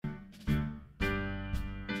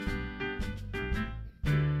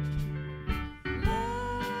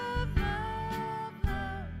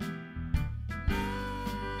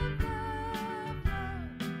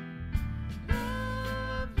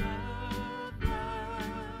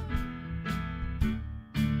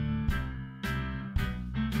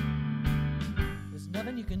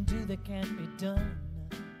that can't be done.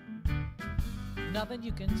 Nothing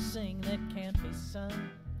you can sing that can't be sung.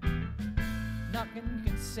 Nothing you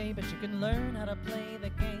can say, but you can learn how to play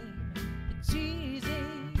the game. It's easy.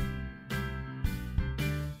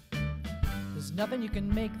 There's nothing you can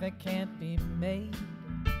make that can't be made.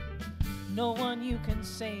 No one you can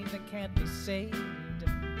save that can't be saved.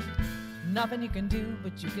 Nothing you can do,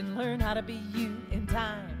 but you can learn how to be you in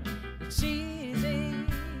time. It's easy.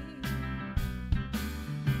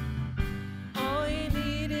 All you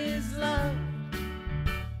need is love.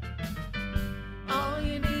 All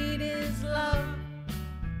you need is love.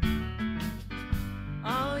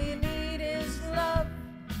 All you need is love.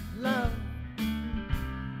 Love.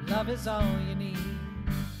 Love is all you need.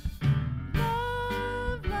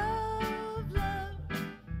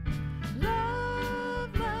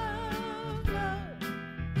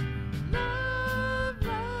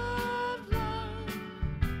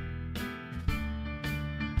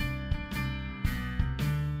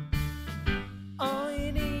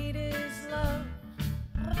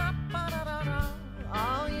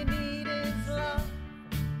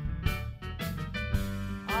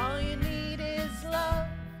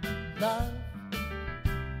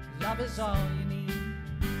 Is all you need.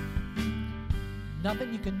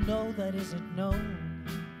 Nothing you can know that isn't known.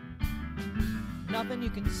 Nothing you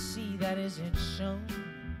can see that isn't shown.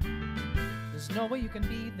 There's no way you can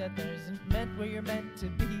be that there isn't meant where you're meant to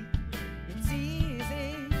be. It's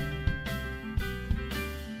easy.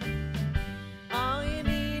 All you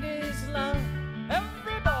need is love.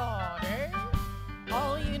 Everybody,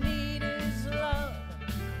 all you need is love.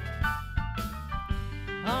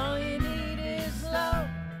 All you need is love.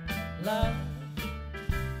 Love,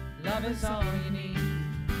 love is all you need.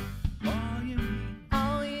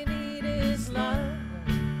 All you need is love.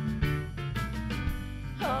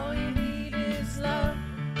 All you need is love.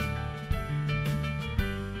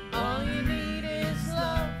 All you need is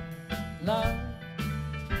love. Love,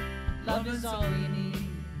 love is all you need.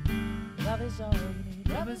 Love is all you need.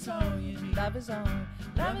 Love is all you need. Love is all.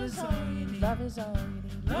 Love is all you need. Love is all you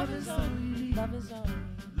need. Love is all you need. Love is all you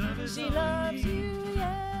need. She loves you,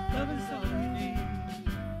 yeah. Love is all you need.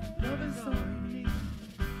 Love is all you need.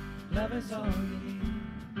 Love is all you need.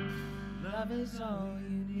 Love is all you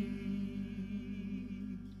need.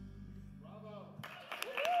 Bravo.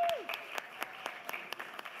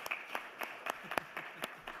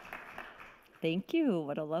 Thank you.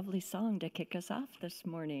 What a lovely song to kick us off this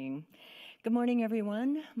morning. Good morning,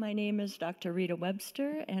 everyone. My name is Dr. Rita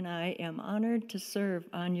Webster, and I am honored to serve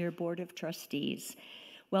on your Board of Trustees.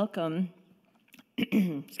 Welcome.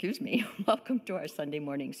 Excuse me, welcome to our Sunday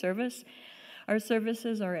morning service. Our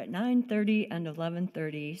services are at 9:30 and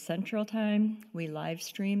 11:30 Central Time. We live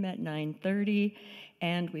stream at 9:30,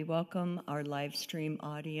 and we welcome our live stream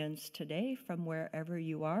audience today from wherever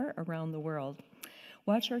you are around the world.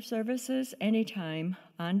 Watch our services anytime,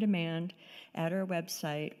 on demand, at our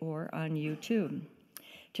website or on YouTube.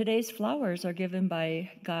 Today's flowers are given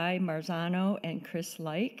by Guy Marzano and Chris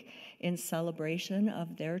Like in celebration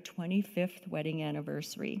of their 25th wedding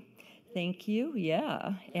anniversary. Thank you,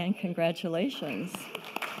 yeah, and congratulations.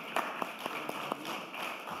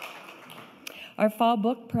 Our fall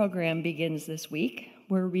book program begins this week.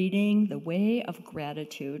 We're reading The Way of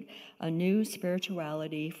Gratitude, A New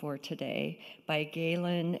Spirituality for Today by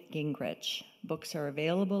Galen Gingrich. Books are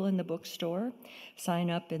available in the bookstore. Sign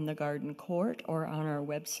up in the garden court or on our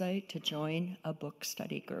website to join a book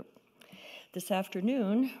study group. This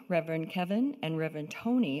afternoon, Reverend Kevin and Reverend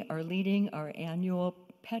Tony are leading our annual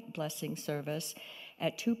pet blessing service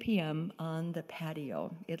at 2 p.m. on the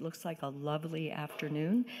patio. It looks like a lovely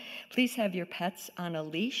afternoon. Please have your pets on a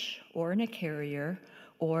leash or in a carrier,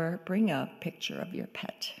 or bring a picture of your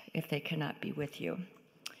pet if they cannot be with you.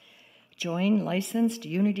 Join licensed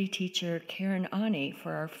Unity teacher Karen Ani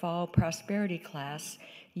for our fall prosperity class,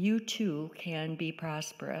 You Too Can Be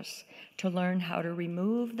Prosperous, to learn how to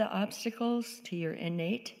remove the obstacles to your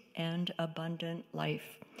innate and abundant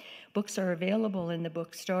life. Books are available in the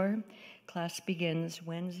bookstore. Class begins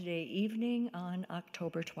Wednesday evening on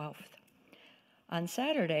October 12th. On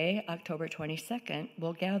Saturday, October 22nd,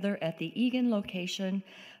 we'll gather at the Egan location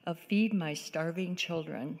of Feed My Starving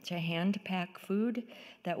Children to hand-pack food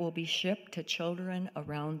that will be shipped to children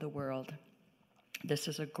around the world. This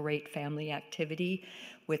is a great family activity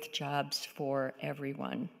with jobs for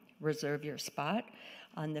everyone. Reserve your spot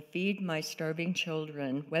on the Feed My Starving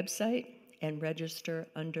Children website and register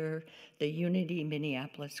under the Unity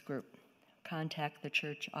Minneapolis group. Contact the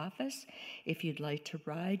church office if you'd like to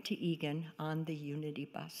ride to Egan on the Unity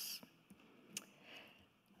bus.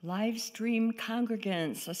 Live stream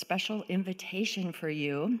congregants, a special invitation for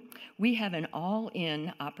you. We have an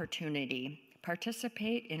all-in opportunity.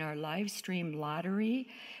 Participate in our live stream lottery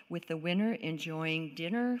with the winner enjoying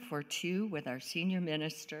dinner for two with our senior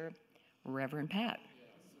minister, Reverend Pat.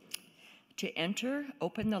 To enter,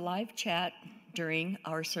 open the live chat during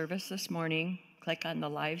our service this morning, click on the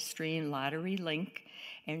live stream lottery link,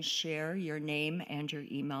 and share your name and your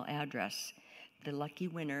email address. The lucky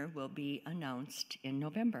winner will be announced in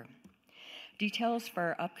November. Details for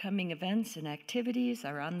our upcoming events and activities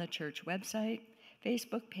are on the church website,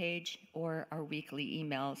 Facebook page, or our weekly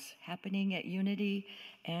emails, Happening at Unity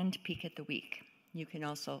and Peek at the Week. You can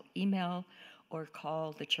also email or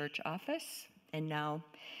call the church office. And now,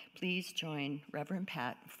 please join Reverend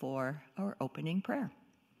Pat for our opening prayer.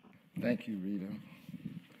 Thank you, Rita.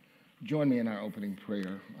 Join me in our opening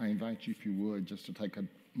prayer. I invite you, if you would, just to take a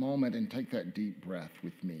moment and take that deep breath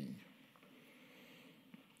with me.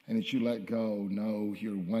 And as you let go, know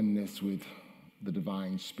your oneness with the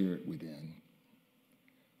divine spirit within.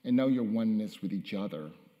 And know your oneness with each other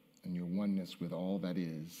and your oneness with all that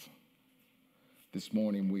is. This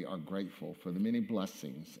morning we are grateful for the many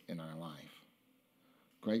blessings in our life.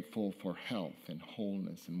 Grateful for health and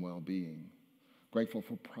wholeness and well-being. Grateful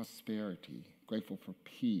for prosperity. Grateful for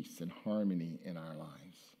peace and harmony in our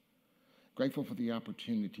lives. Grateful for the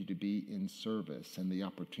opportunity to be in service and the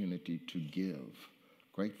opportunity to give.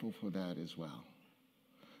 Grateful for that as well.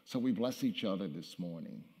 So we bless each other this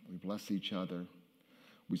morning. We bless each other.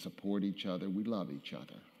 We support each other. We love each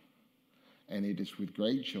other. And it is with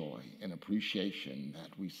great joy and appreciation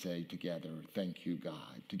that we say together, thank you,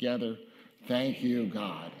 God. Together, thank you,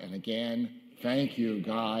 God. And again, thank you,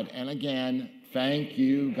 God. And again, thank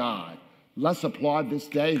you, God. Let's applaud this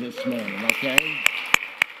day this morning, okay?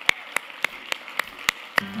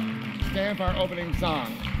 Stand for our opening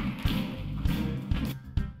song.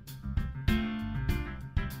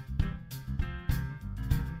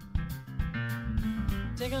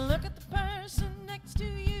 Take a look at the person next to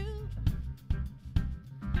you.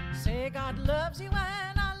 Say God loves you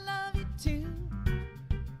and I love you too.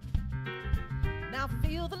 Now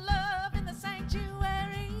feel the love in the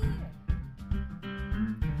sanctuary.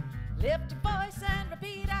 Lift your voice and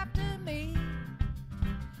repeat after me.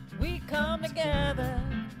 We come together.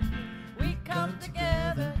 We come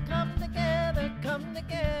together, come together, come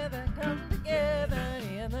together, come together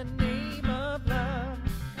in the name of love.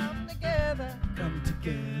 Come together, Come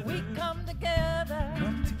together. we come together,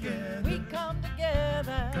 Come together. we come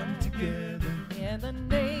together, Come together. in the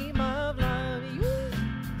name of love. Woo.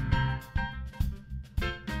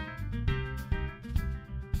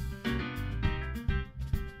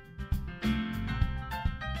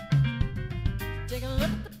 Take a look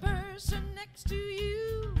at the person next to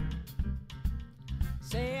you.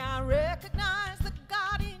 Say, I recognize the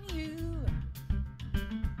God in you.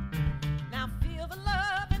 Now feel the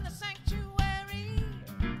love in the sanctuary.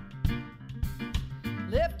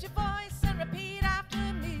 Lift your voice and repeat after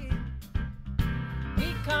me.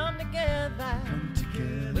 We come together. Come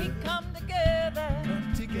together. We come together.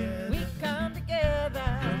 Come together. We come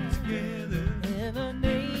together. Come together. In the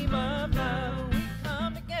name of love. We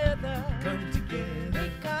come together. Come together.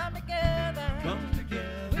 We come together. Come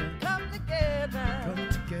together. We come together. Come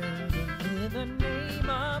together. In the name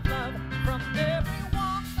of love, from every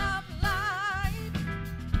walk of life,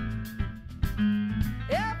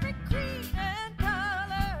 every creed and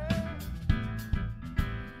color,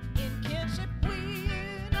 in kinship we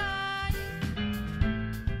unite,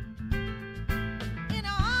 in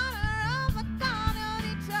honor of the God and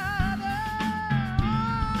each other.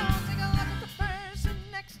 Oh, take a look at the person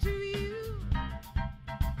next to you.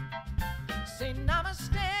 Say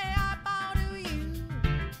namaste, I bow to you.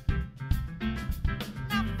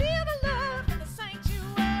 Now feel the love in the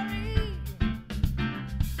sanctuary.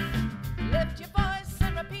 Lift your voice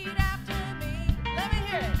and repeat after me. Let me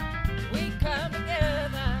hear it. We come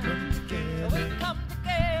together. Come together. We come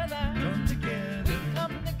together. Come together. We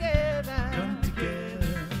come together. Come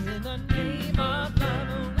together. In the name of love,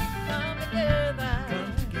 we come together.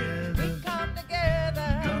 Come together. We come together.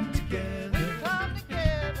 Come together. We come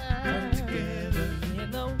together. Come together.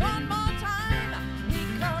 In the one more time, we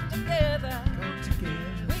come together. Come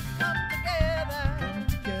together. We come together. Come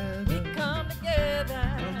together. We come together.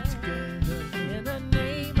 Come together. In the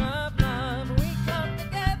name of love, we come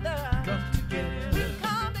together. Come together. We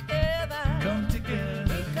come together. Come together.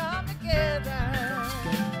 We come together.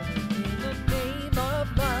 In the name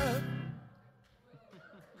of love.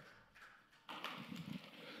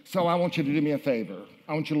 So I want you to do me a favor.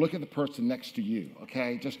 I want you to look at the person next to you,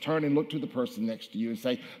 okay? Just turn and look to the person next to you and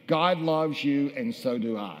say, God loves you and so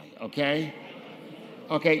do I, okay?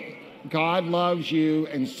 Okay, God loves you,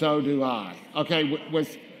 and so do I. Okay,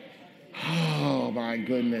 oh my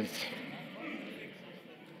goodness.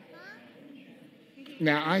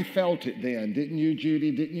 Now, I felt it then, didn't you,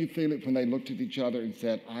 Judy? Didn't you feel it when they looked at each other and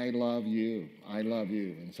said, I love you, I love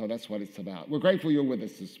you? And so that's what it's about. We're grateful you're with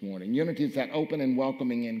us this morning. Unity is that open and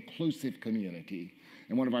welcoming, inclusive community.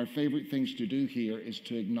 And one of our favorite things to do here is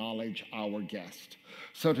to acknowledge our guest.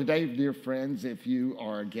 So today, dear friends, if you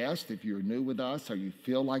are a guest, if you're new with us, or you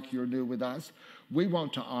feel like you're new with us, we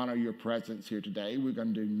want to honor your presence here today. We're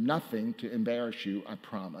going to do nothing to embarrass you, I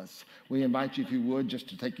promise. We invite you, if you would, just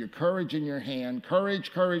to take your courage in your hand.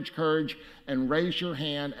 Courage, courage, courage, and raise your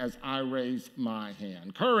hand as I raise my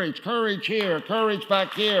hand. Courage, courage here, courage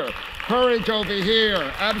back here, courage over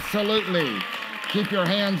here. Absolutely. Keep your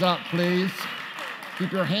hands up, please.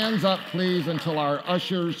 Keep your hands up, please, until our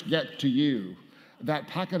ushers get to you. That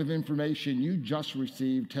packet of information you just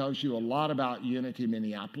received tells you a lot about Unity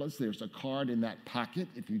Minneapolis. There's a card in that packet.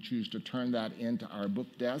 If you choose to turn that into our book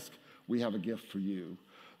desk, we have a gift for you.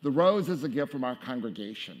 The rose is a gift from our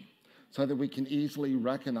congregation so that we can easily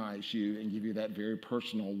recognize you and give you that very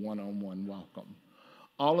personal one-on-one welcome.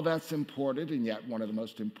 All of that's important, and yet one of the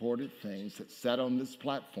most important things that's said on this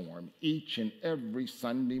platform each and every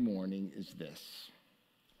Sunday morning is this.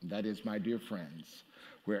 And that is, my dear friends,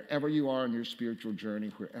 wherever you are in your spiritual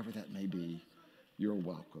journey, wherever that may be, you're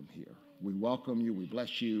welcome here. We welcome you, we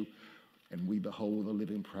bless you, and we behold the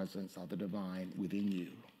living presence of the divine within you.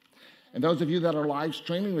 And those of you that are live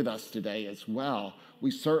streaming with us today as well, we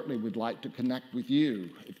certainly would like to connect with you.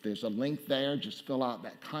 If there's a link there, just fill out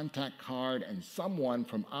that contact card, and someone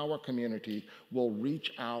from our community will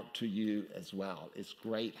reach out to you as well. It's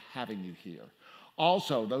great having you here.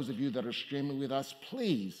 Also, those of you that are streaming with us,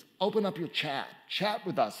 please open up your chat. Chat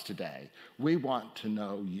with us today. We want to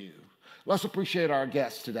know you. Let's appreciate our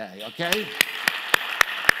guests today, okay?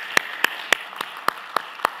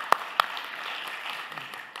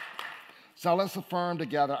 So let's affirm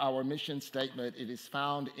together our mission statement. It is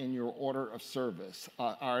found in your order of service.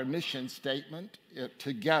 Our mission statement,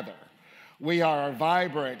 together. We are a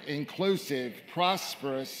vibrant, inclusive,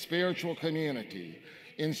 prosperous spiritual community,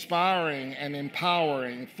 inspiring and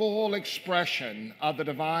empowering full expression of the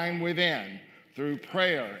divine within through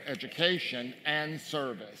prayer, education, and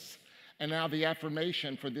service. And now the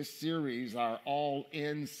affirmation for this series, our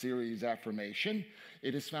All-In series affirmation.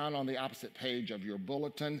 It is found on the opposite page of your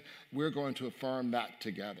bulletin. We're going to affirm that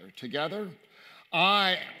together. Together,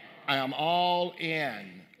 I am all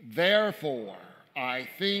in. Therefore, I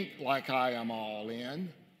think like I am all in.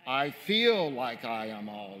 I feel like I am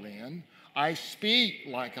all in. I speak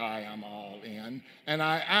like I am all in, and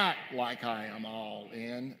I act like I am all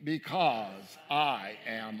in because I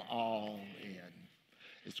am all in.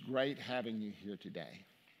 It's great having you here today.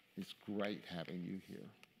 It's great having you here.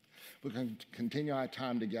 We're going to continue our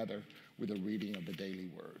time together with a reading of the daily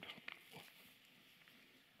word.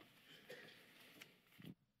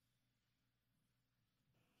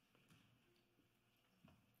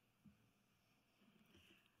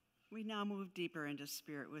 We now move deeper into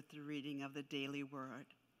spirit with the reading of the daily word.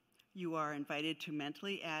 You are invited to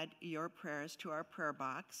mentally add your prayers to our prayer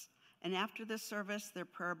box, and after the service, the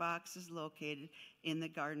prayer box is located in the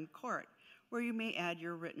garden court, where you may add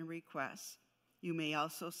your written requests. You may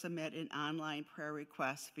also submit an online prayer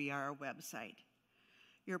request via our website.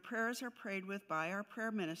 Your prayers are prayed with by our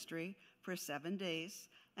prayer ministry for 7 days,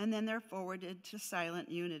 and then they're forwarded to Silent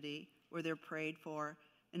Unity, where they're prayed for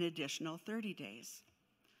an additional 30 days.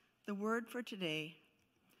 The word for today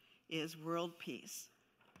is world peace.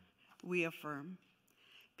 We affirm,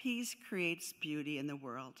 peace creates beauty in the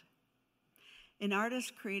world. An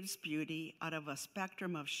artist creates beauty out of a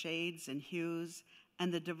spectrum of shades and hues,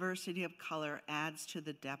 and the diversity of color adds to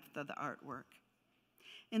the depth of the artwork.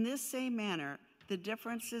 In this same manner, the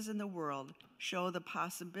differences in the world show the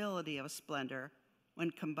possibility of splendor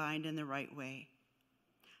when combined in the right way.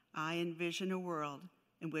 I envision a world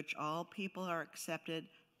in which all people are accepted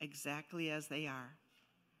exactly as they are,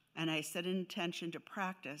 and I set an intention to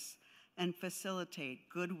practice and facilitate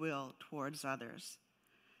goodwill towards others.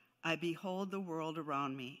 I behold the world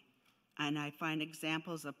around me, and I find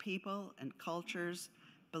examples of people and cultures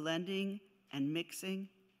blending and mixing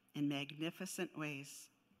in magnificent ways.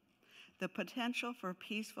 The potential for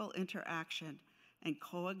peaceful interaction and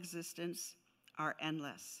coexistence are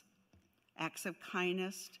endless. Acts of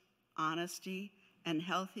kindness, honesty, and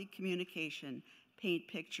healthy communication paint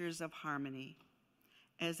pictures of harmony.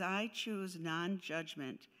 As I choose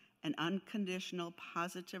non-judgment and unconditional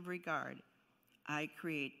positive regard, I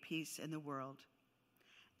create peace in the world.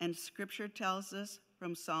 And Scripture tells us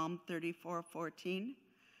from Psalm 34:14,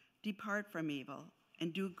 depart from evil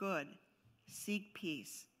and do good, seek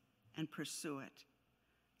peace, and pursue it.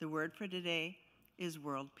 The word for today is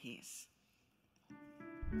world peace.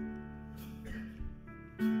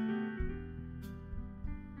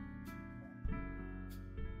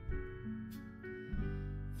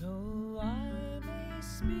 Though I may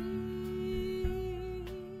speak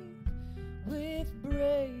with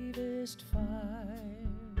bravest fire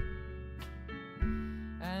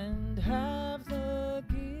and have the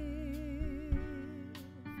gift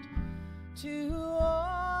to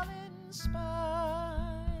all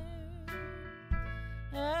inspire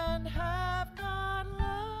and have not love,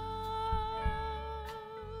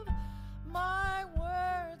 my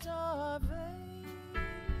words are vain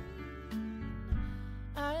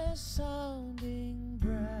as sounding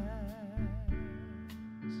brass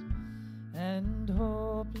and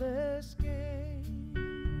hopeless gain.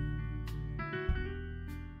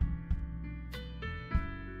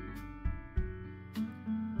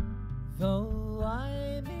 Though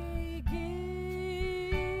I may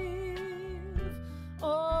give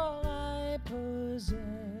all I possess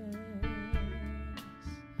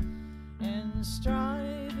and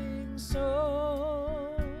striving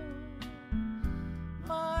so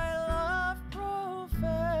my love profess,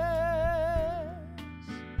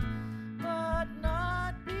 but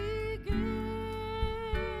not begin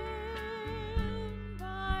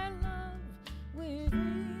by love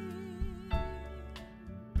within,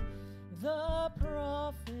 the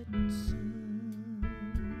prophet soon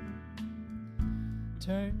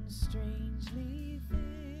turns strangely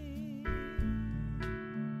thin.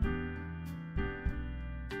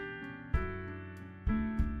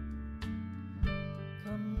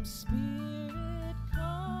 Come, Spirit,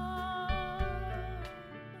 come,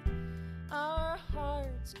 our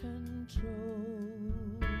hearts control,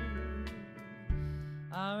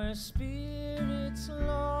 our spirits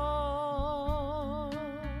long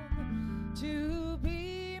to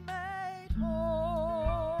be made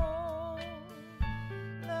whole.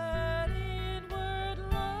 Let inward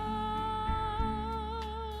love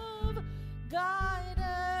guide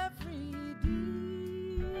every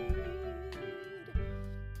deed.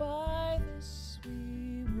 By this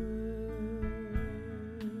we worship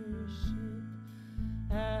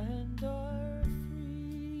and are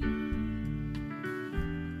free.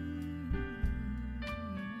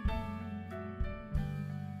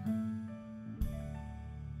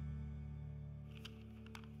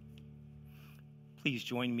 Please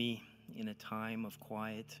join me in a time of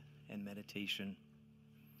quiet and meditation.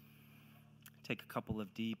 Take a couple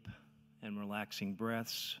of deep and relaxing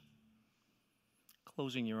breaths,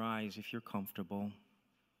 closing your eyes if you're comfortable.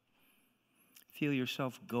 Feel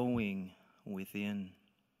yourself going within.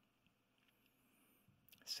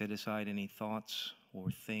 Set aside any thoughts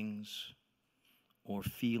or things or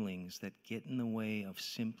feelings that get in the way of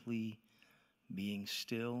simply being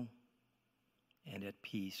still and at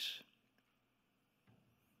peace.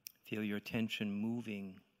 Feel your attention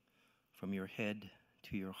moving from your head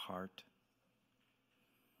to your heart.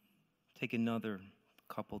 Take another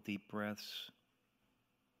couple deep breaths.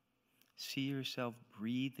 See yourself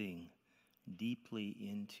breathing deeply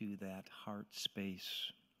into that heart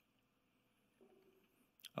space.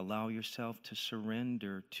 Allow yourself to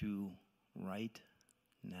surrender to right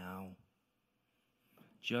now,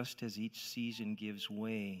 just as each season gives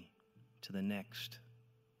way to the next.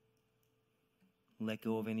 Let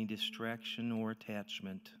go of any distraction or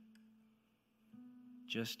attachment,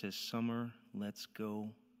 just as summer lets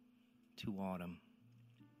go to autumn.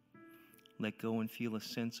 Let go and feel a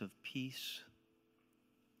sense of peace,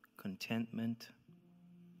 contentment,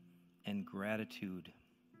 and gratitude.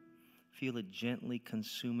 Feel it gently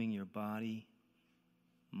consuming your body,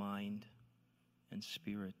 mind, and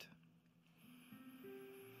spirit.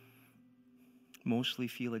 Mostly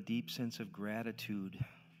feel a deep sense of gratitude.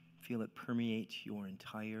 Feel it permeate your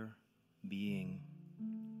entire being.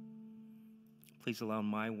 Please allow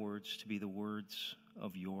my words to be the words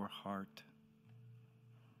of your heart.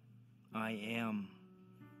 I am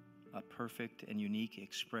a perfect and unique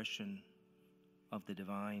expression of the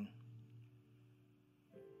divine.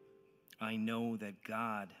 I know that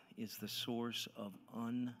God is the source of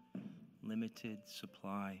unlimited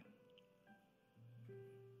supply.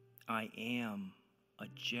 I am a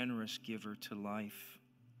generous giver to life,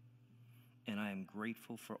 and I am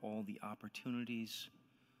grateful for all the opportunities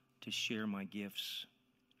to share my gifts.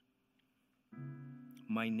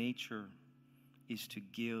 My nature is to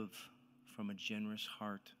give from a generous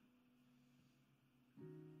heart.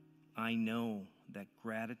 I know that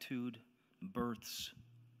gratitude births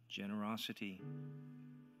generosity,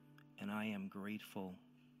 and I am grateful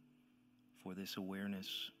for this awareness.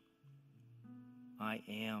 I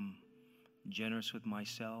am generous with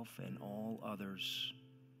myself and all others.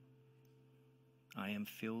 I am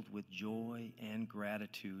filled with joy and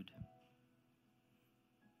gratitude.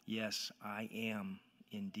 Yes, I am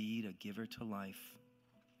indeed a giver to life.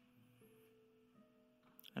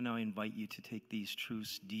 And now I invite you to take these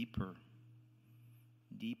truths deeper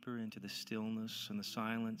into the stillness and the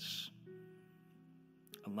silence,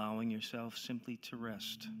 allowing yourself simply to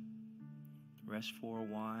rest. Rest for a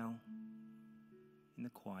while in the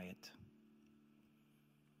quiet.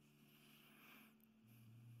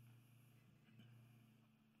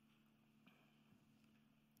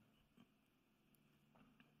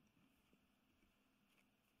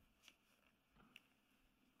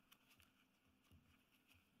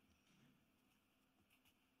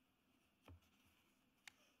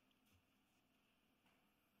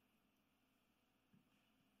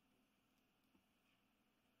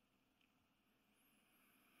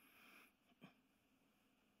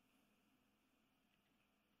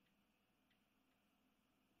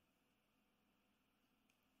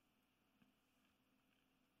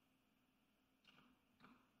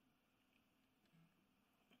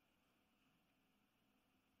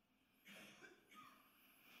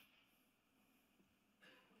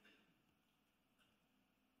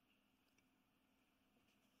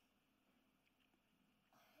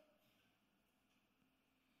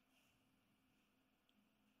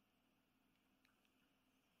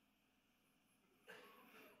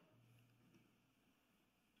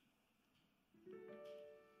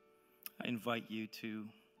 I invite you to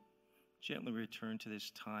gently return to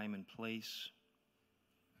this time and place,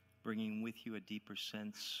 bringing with you a deeper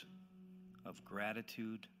sense of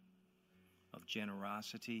gratitude, of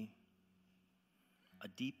generosity, a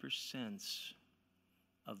deeper sense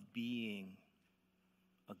of being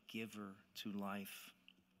a giver to life.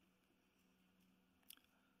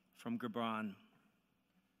 From Gibran,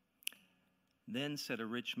 then said a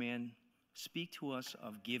rich man, "Speak to us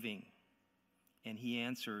of giving." And he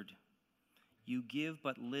answered, "You give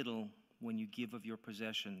but little when you give of your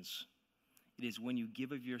possessions. It is when you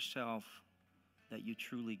give of yourself that you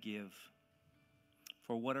truly give.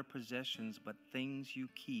 For what are possessions but things you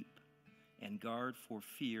keep and guard for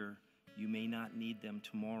fear you may not need them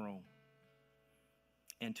tomorrow?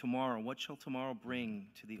 And tomorrow, what shall tomorrow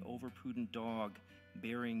bring to the overprudent dog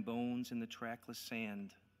burying bones in the trackless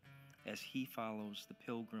sand as he follows the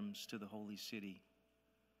pilgrims to the holy city?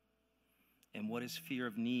 And what is fear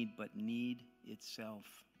of need but need itself?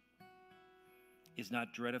 Is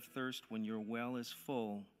not dread of thirst when your well is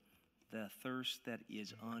full, the thirst that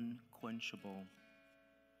is unquenchable?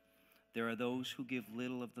 There are those who give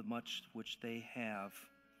little of the much which they have,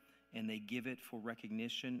 and they give it for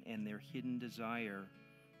recognition, and their hidden desire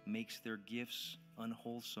makes their gifts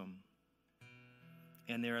unwholesome.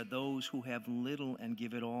 And there are those who have little and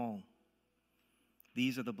give it all.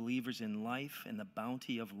 These are the believers in life and the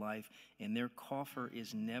bounty of life, and their coffer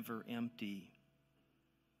is never empty.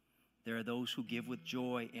 There are those who give with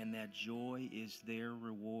joy, and that joy is their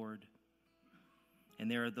reward. And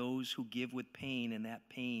there are those who give with pain, and that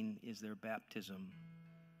pain is their baptism.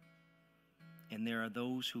 And there are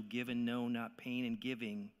those who give and know not pain in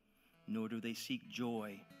giving, nor do they seek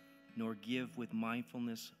joy, nor give with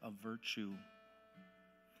mindfulness of virtue.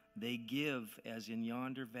 They give as in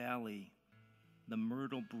yonder valley the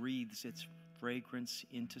myrtle breathes its fragrance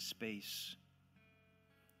into space.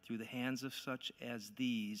 Through the hands of such as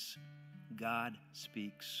these, God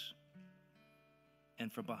speaks.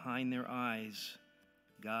 And from behind their eyes,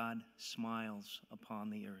 God smiles upon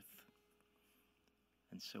the earth.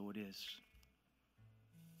 And so it is.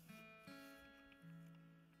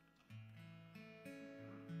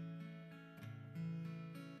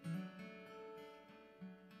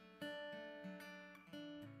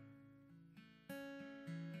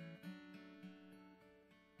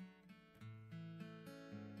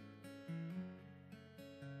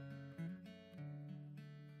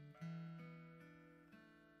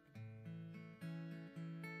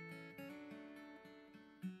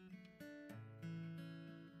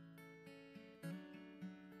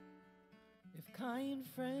 If kind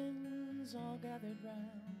friends all gathered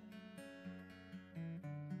round,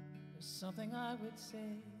 there's something I would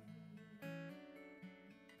say.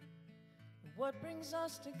 What brings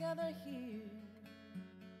us together here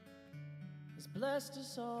has blessed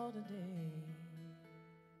us all today.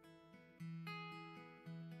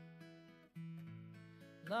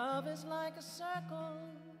 Love is like a circle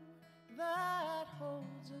that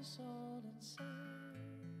holds us all inside,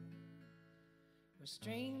 where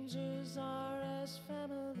strangers are as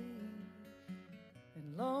family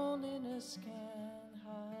and loneliness can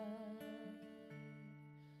hide.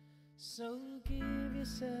 So give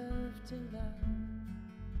yourself to love,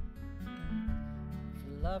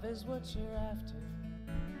 for love is what you're after.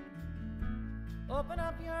 Open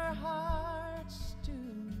up your hearts to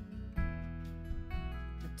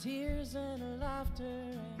the tears and the laughter,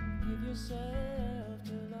 and give yourself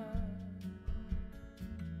to love.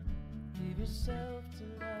 Give yourself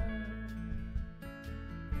to love.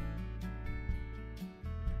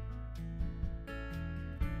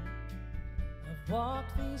 I've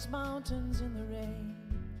walked these mountains in the rain.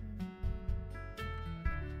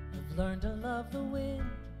 I've learned to love the wind.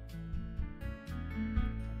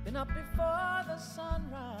 Been up before the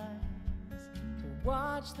sunrise to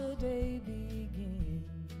watch the day begin.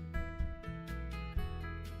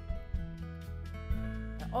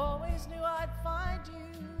 I always knew I'd find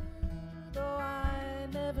you, though I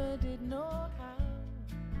never did know how.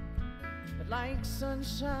 But like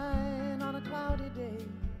sunshine on a cloudy day,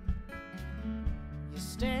 you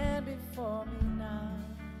stand before me now.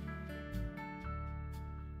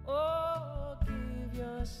 Oh, give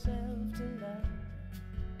yourself to love.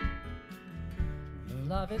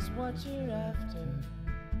 Love is what you're after.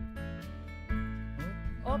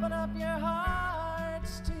 Open up your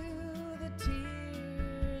hearts to the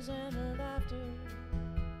tears and the laughter.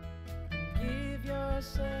 Give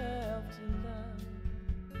yourself to love.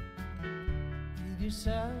 Give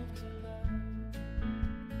yourself to love.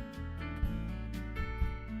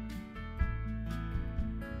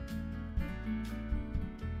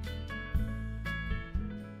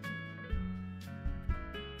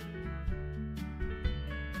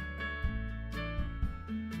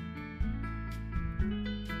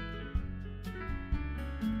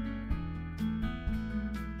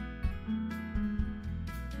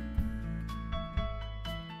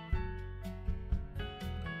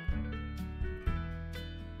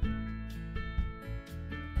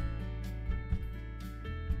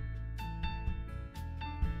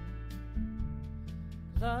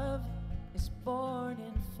 Love is born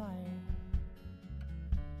in fire.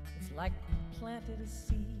 It's like you planted a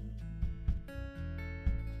seed.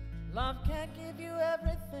 Love can't give you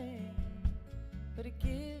everything, but it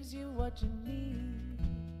gives you what you need.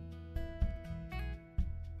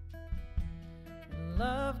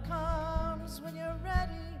 Love comes when you're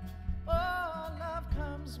ready. Oh, love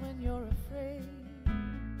comes when you're afraid.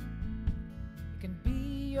 It can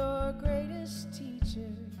be your greatest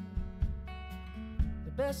teacher,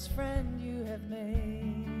 the best friend you have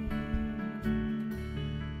made.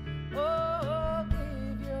 Oh,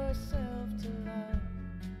 give yourself to love.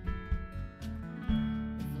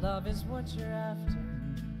 If love is what you're after,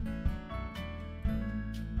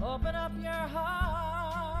 open up your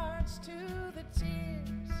hearts to the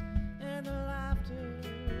tears and the laughter.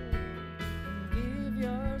 Give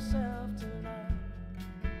yourself to love.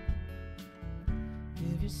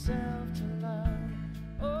 Give yourself to love.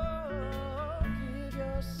 Oh, give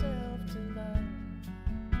yourself to love.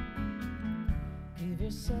 Give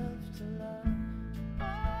yourself to love.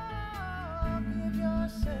 Oh, give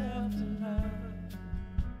yourself to love.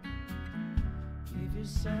 Give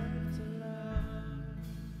yourself to love.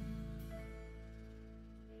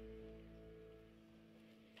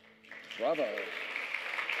 Bravo.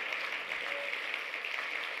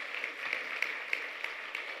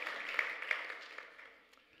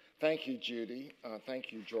 Thank you, Judy.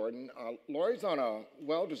 Thank you, Jordan. Lori's on a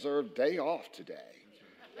well-deserved day off today.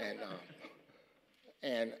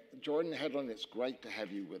 And Jordan Hedlund, it's great to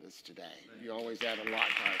have you with us today. You always add a lot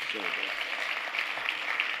to our service.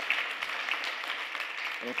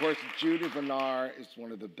 And of course, Judy Bernard is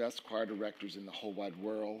one of the best choir directors in the whole wide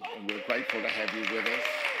world, and we're grateful to have you with us.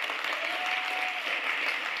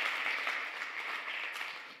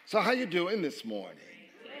 So how you doing this morning?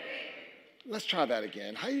 Let's try that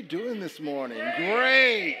again. How you doing this morning?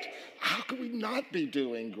 Great. How could we not be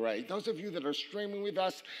doing great? Those of you that are streaming with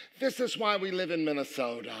us, this is why we live in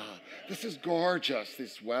Minnesota. This is gorgeous.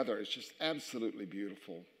 This weather is just absolutely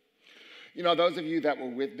beautiful. You know, those of you that were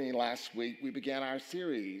with me last week, we began our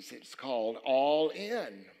series. It's called All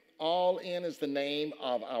In. All In is the name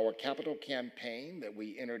of our capital campaign that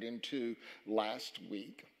we entered into last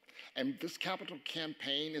week. And this capital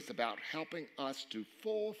campaign is about helping us to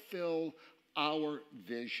fulfill our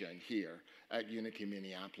vision here at Unity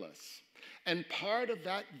Minneapolis. And part of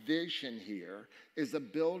that vision here is a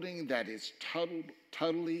building that is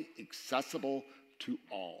totally accessible to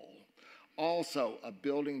all. Also, a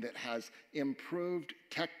building that has improved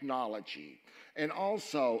technology. And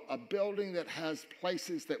also, a building that has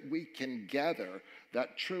places that we can gather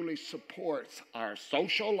that truly supports our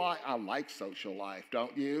social life. I like social life,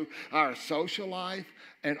 don't you? Our social life,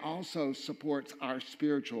 and also supports our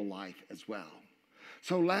spiritual life as well.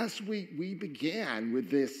 So last week we began with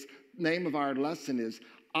this name of our lesson is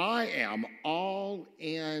I am all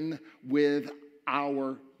in with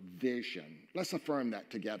our vision. Let's affirm that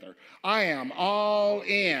together. I am all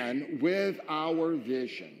in with our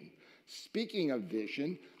vision. Speaking of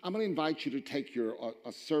vision, I'm going to invite you to take your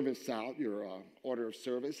service out, your order of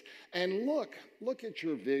service, and look at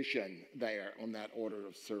your vision there on that order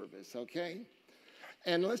of service, okay?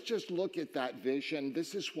 And let's just look at that vision.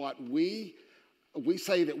 This is what we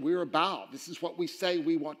say that we're about. This is what we say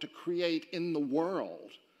we want to create in the world.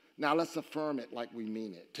 Now let's affirm it like we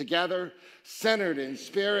mean it. Together, centered in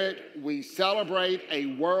spirit, we celebrate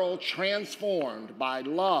a world transformed by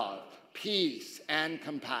love, peace, and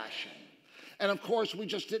compassion. And of course, we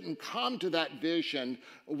just didn't come to that vision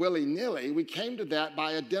willy-nilly. We came to that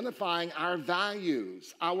by identifying our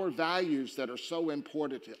values that are so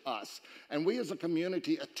important to us. And we as a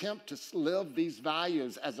community attempt to live these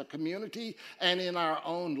values as a community and in our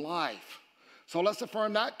own life. So let's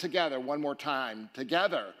affirm that together one more time.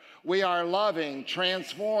 Together, we are loving,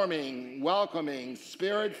 transforming, welcoming,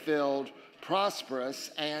 spirit-filled,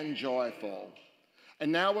 prosperous, and joyful.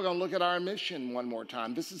 And now we're going to look at our mission one more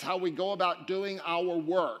time. This is how we go about doing our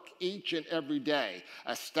work each and every day,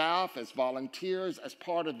 as staff, as volunteers, as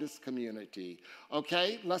part of this community.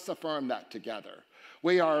 Okay, let's affirm that together.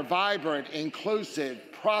 We are a vibrant, inclusive,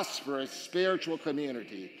 prosperous spiritual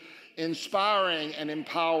community, inspiring and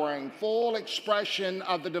empowering full expression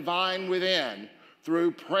of the divine within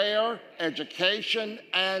through prayer, education,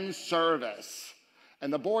 and service.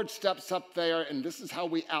 And the board steps up there, and this is how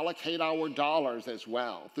we allocate our dollars as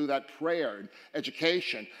well, through that prayer,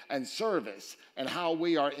 education, and service, and how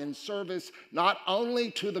we are in service not only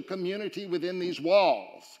to the community within these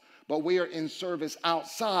walls, but we are in service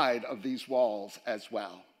outside of these walls as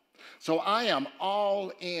well. So I am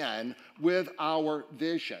all in with our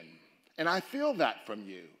vision, and I feel that from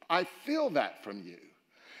you. I feel that from you.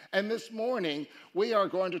 And this morning, we are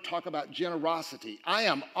going to talk about generosity. I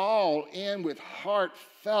am all in with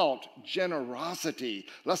heartfelt generosity.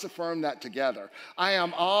 Let's affirm that together. I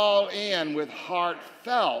am all in with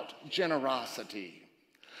heartfelt generosity.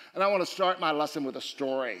 And I want to start my lesson with a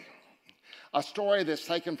story that's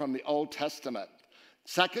taken from the Old Testament.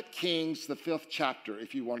 2 Kings, the 5th chapter,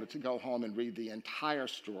 if you wanted to go home and read the entire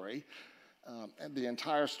story.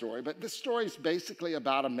 But this story is basically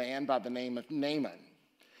about a man by the name of Naaman.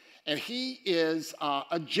 And he is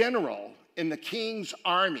a general in the king's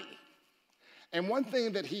army. And one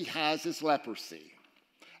thing that he has is leprosy.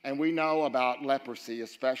 And we know about leprosy,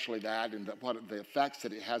 especially that, and what the effects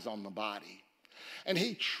that it has on the body. And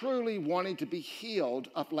he truly wanted to be healed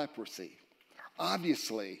of leprosy,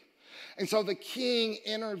 obviously. And so the king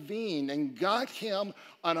intervened and got him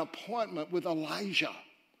an appointment with Elijah.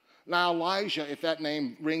 Now, Elijah, if that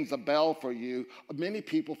name rings a bell for you, many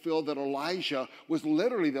people feel that Elijah was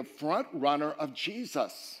literally the front runner of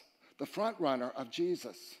Jesus. The front runner of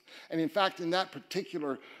Jesus. And in fact, in that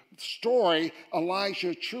particular story,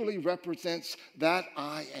 Elijah truly represents that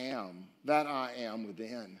I am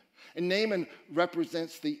within. And Naaman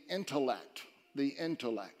represents the intellect. And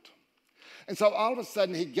so all of a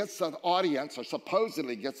sudden, he gets an audience, or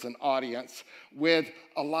supposedly gets an audience, with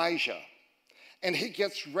Elijah. And he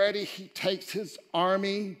gets ready, he takes his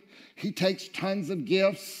army, he takes tons of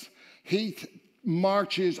gifts, he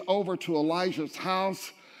marches over to Elijah's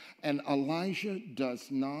house, and Elijah does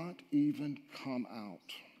not even come out.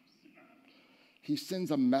 He sends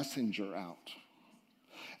a messenger out.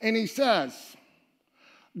 And he says,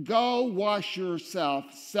 go wash yourself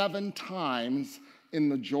 7 times in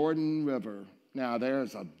the Jordan River. Now,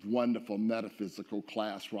 there's a wonderful metaphysical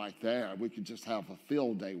class right there. We could just have a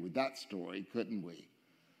field day with that story, couldn't we?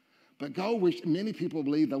 But many people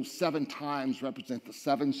believe those 7 times represent the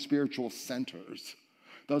 7 spiritual centers.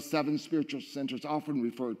 Those 7 spiritual centers, often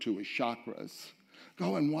referred to as chakras.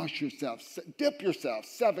 Go and wash yourself, dip yourself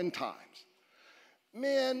 7 times.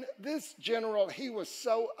 Man, this general, he was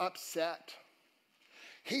so upset.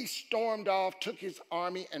 He stormed off, took his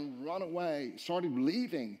army, and run away, started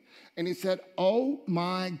leaving. And he said, oh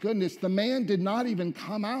my goodness, the man did not even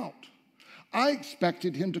come out. I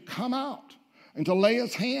expected him to come out and to lay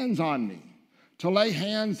his hands on me,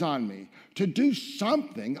 to do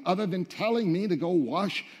something other than telling me to go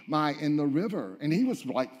wash in the river. And he was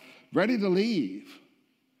like ready to leave.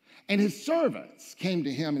 And his servants came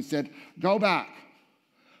to him and said, go back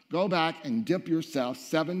and dip yourself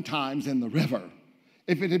 7 times in the river.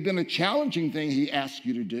 If it had been a challenging thing he asked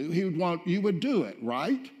you to do, he would want you would do it,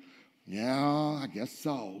 right? Yeah, I guess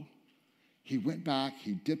so. He went back,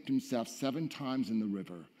 he dipped himself 7 times in the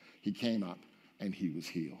river. He came up and he was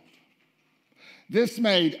healed. This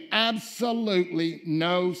made absolutely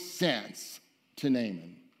no sense to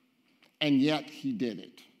Naaman, and yet he did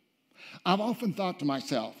it. I've often thought to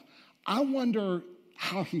myself, I wonder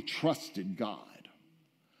how he trusted God.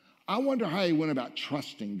 I wonder how he went about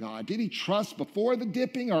trusting God. Did he trust before the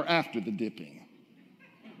dipping or after the dipping?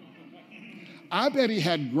 I bet he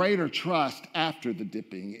had greater trust after the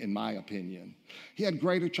dipping, in my opinion. He had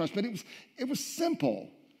greater trust, but it was simple.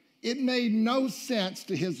 It made no sense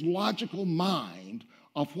to his logical mind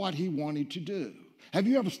of what he wanted to do. Have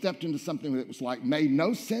you ever stepped into something that was like made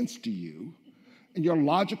no sense to you? In your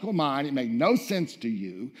logical mind, it made no sense to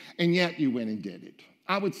you, and yet you went and did it.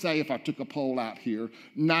 I would say if I took a poll out here,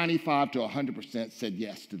 95 to 100% said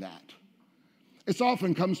yes to that. It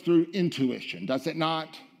often comes through intuition, does it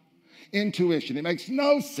not? Intuition. It makes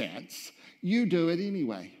no sense. You do it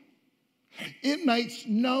anyway. It makes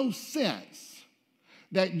no sense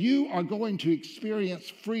that you are going to experience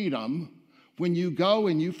freedom when you go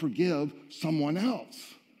and you forgive someone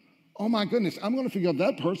else. Oh my goodness, I'm going to forgive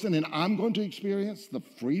that person and I'm going to experience the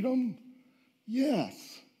freedom?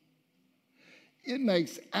 Yes. It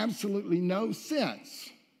makes absolutely no sense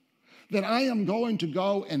that I am going to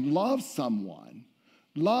go and love someone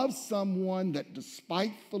that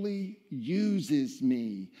despitefully uses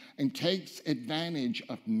me and takes advantage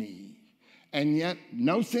of me. And yet,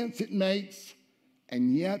 no sense it makes,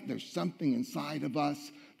 and yet there's something inside of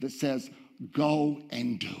us that says, go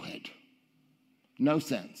and do it. No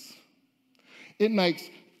sense. It makes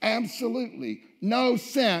absolutely no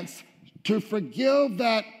sense to forgive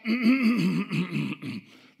that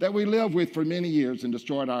that we lived with for many years and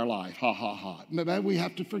destroyed our life. Ha, ha, ha. Maybe we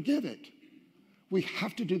have to forgive it. We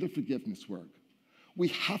have to do the forgiveness work. We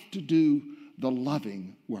have to do the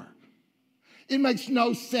loving work. It makes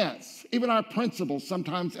no sense. Even our principles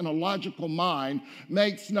sometimes in a logical mind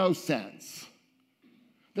makes no sense.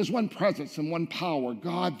 There's one presence and one power,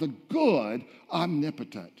 God the good,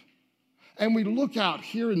 omnipotent. And we look out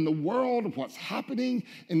here in the world of what's happening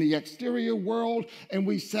in the exterior world, and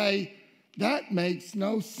we say, that makes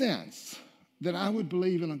no sense that I would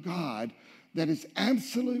believe in a God that is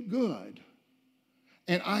absolute good.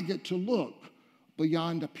 And I get to look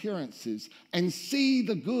beyond appearances and see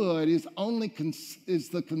the good is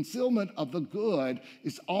the concealment of the good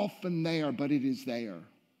is often there, but it is there.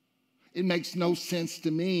 It makes no sense to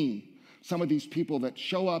me, some of these people that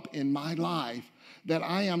show up in my life, that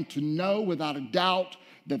I am to know without a doubt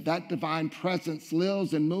that that divine presence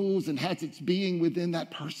lives and moves and has its being within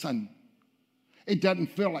that person. It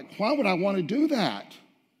doesn't feel like, why would I want to do that?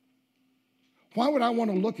 Why would I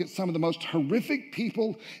want to look at some of the most horrific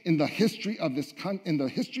people in the history of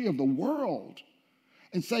the world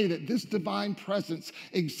and say that this divine presence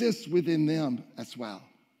exists within them as well?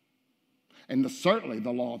 And certainly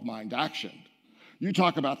the law of mind action. You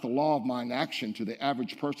talk about the law of mind action to the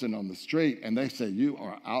average person on the street, and they say you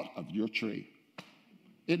are out of your tree.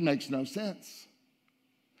 It makes no sense.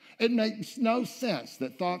 It makes no sense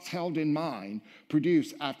that thoughts held in mind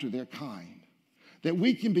produce after their kind. That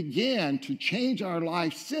we can begin to change our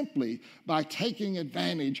life simply by taking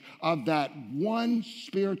advantage of that one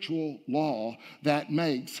spiritual law that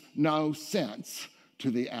makes no sense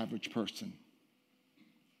to the average person.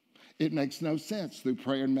 It makes no sense through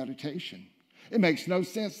prayer and meditation. It makes no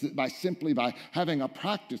sense that by having a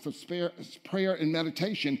practice of prayer and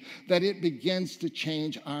meditation that it begins to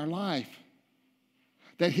change our life.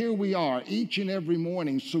 That here we are each and every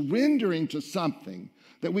morning surrendering to something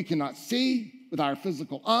that we cannot see with our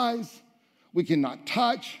physical eyes, we cannot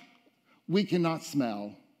touch, we cannot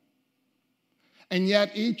smell. And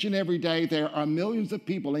yet each and every day there are millions of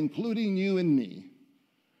people, including you and me,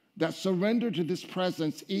 that surrender to this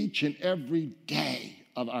presence each and every day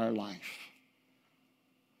of our life.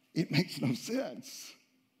 It makes no sense.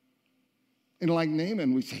 And like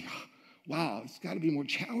Naaman, we say, wow, it's got to be more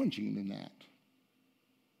challenging than that.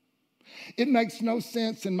 It makes no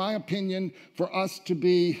sense, in my opinion, for us to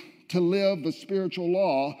live the spiritual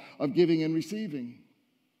law of giving and receiving.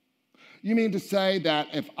 You mean to say that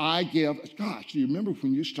if I give, gosh, do you remember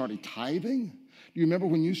when you started tithing? Do you remember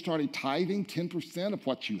when you started tithing 10% of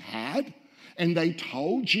what you had? And they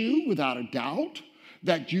told you without a doubt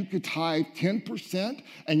that you could tithe 10%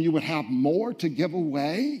 and you would have more to give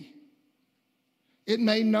away? It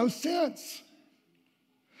made no sense.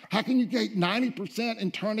 How can you take 90%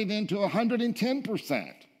 and turn it into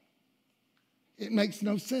 110%? It makes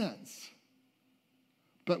no sense.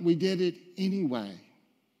 But we did it anyway.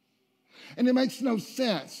 And it makes no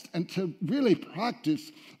sense and to really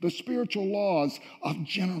practice the spiritual laws of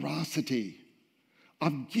generosity,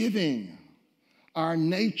 of giving, our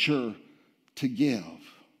nature to give.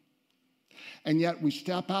 And yet we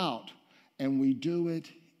step out and we do it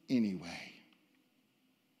anyway.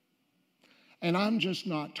 And I'm just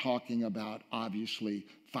not talking about, obviously,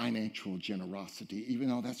 financial generosity, even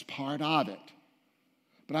though that's part of it.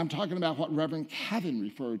 But I'm talking about what Reverend Kevin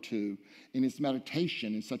referred to in his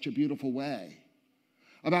meditation in such a beautiful way,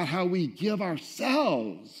 about how we give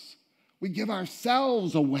ourselves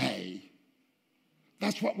away.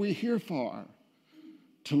 That's what we're here for,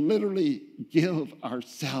 to literally give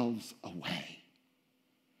ourselves away.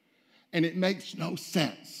 And it makes no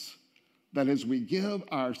sense that as we give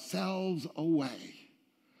ourselves away,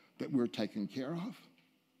 that we're taken care of,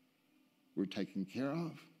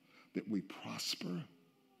 that we prosper,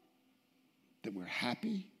 that we're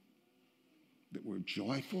happy, that we're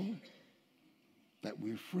joyful, that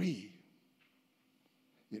we're free.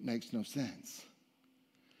 It makes no sense.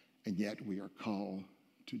 And yet we are called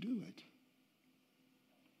to do it.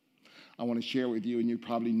 I want to share with you, and you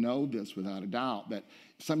probably know this without a doubt, that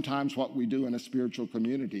sometimes what we do in a spiritual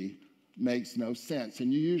community makes no sense.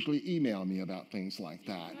 And you usually email me about things like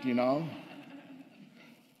that, you know?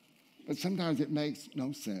 But sometimes it makes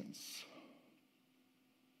no sense.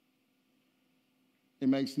 It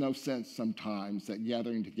makes no sense sometimes that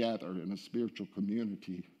gathering together in a spiritual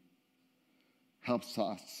community helps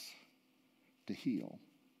us to heal.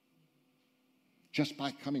 Just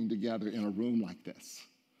by coming together in a room like this,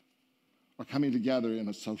 or coming together in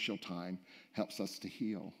a social time, helps us to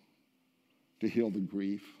heal the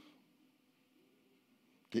grief,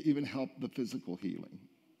 to even help the physical healing.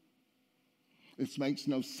 It makes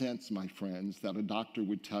no sense, my friends, that a doctor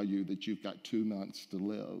would tell you that you've got 2 months to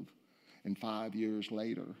live, and 5 years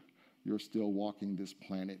later, you're still walking this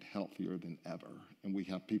planet healthier than ever. And we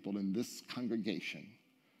have people in this congregation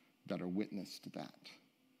that are witness to that.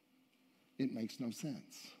 It makes no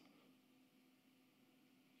sense.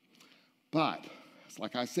 But,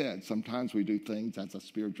 like I said, sometimes we do things as a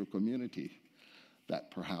spiritual community that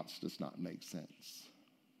perhaps does not make sense.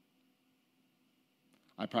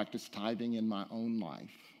 I practice tithing in my own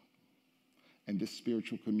life, and this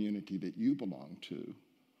spiritual community that you belong to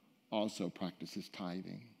also practices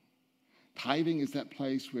tithing. Tithing is that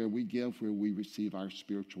place where we give, where we receive our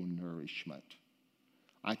spiritual nourishment.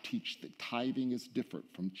 I teach that tithing is different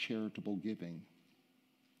from charitable giving.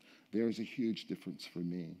 There is a huge difference for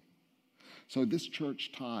me. So this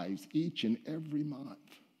church tithes each and every month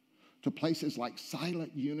to places like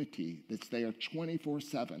Silent Unity that's there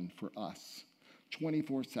 24/7 for us,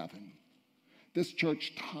 24/7. This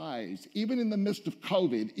church tithes, even in the midst of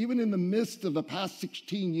COVID, even in the midst of the past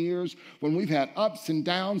 16 years when we've had ups and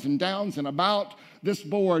downs and about, this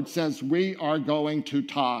board says we are going to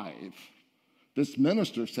tithe. This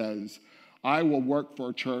minister says, I will work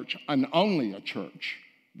for a church, and only a church,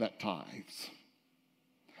 that tithes.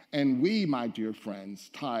 And we, my dear friends,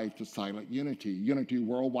 tithe to Silent Unity, Unity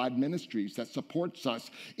Worldwide Ministries that supports us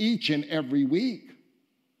each and every week.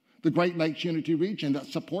 The Great Lakes Unity region that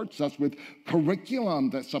supports us with curriculum,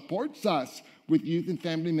 that supports us with youth and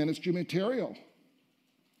family ministry material.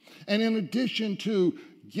 And in addition to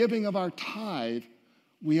giving of our tithe,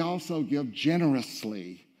 we also give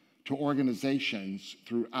generously to organizations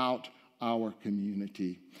throughout our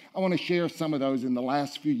community. I want to share some of those in the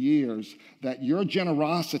last few years that your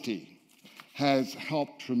generosity has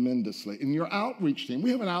helped tremendously. In your outreach team,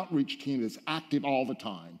 we have an outreach team that's active all the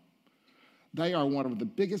time. They are one of the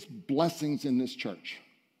biggest blessings in this church,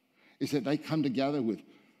 is that they come together with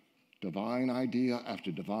divine idea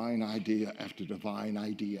after divine idea after divine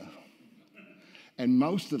idea. And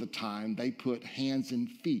most of the time, they put hands and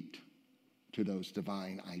feet to those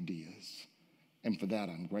divine ideas. And for that,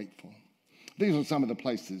 I'm grateful. These are some of the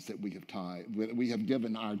places that we have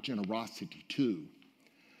given our generosity to.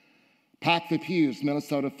 Pack the Pews,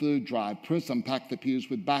 Minnesota Food Drive, Prism, Pack the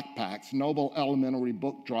Pews with Backpacks, Noble Elementary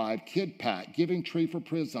Book Drive, Kid Pack, Giving Tree for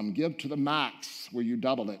Prism, Give to the Max, where you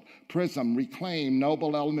double it, Prism, Reclaim,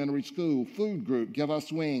 Noble Elementary School, Food Group, Give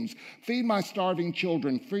Us Wings, Feed My Starving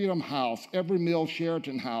Children, Freedom House, Every Meal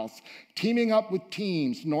Sheraton House, Teaming Up with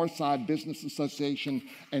Teams, Northside Business Association,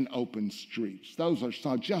 and Open Streets. Those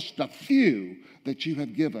are just a few that you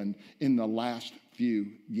have given in the last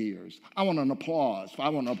few years. I want an applause. I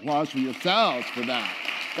want an applause for yourselves for that.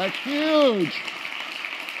 That's huge.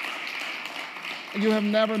 You have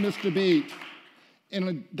never missed a beat.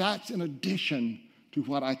 And that's in addition to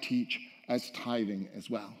what I teach as tithing as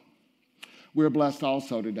well. We're blessed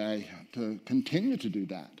also today to continue to do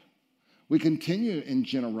that. We continue in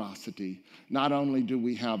generosity. Not only do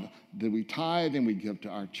we tithe and we give to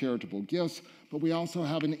our charitable gifts, but we also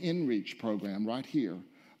have an in-reach program right here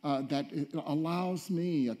that allows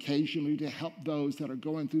me occasionally to help those that are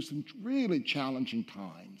going through some really challenging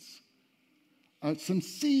times. Some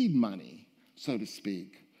seed money so to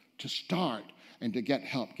speak, to start and to get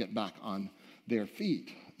help get back on their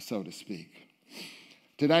feet, so to speak.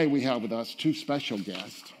 Today we have with us two special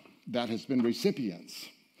guests that has been recipients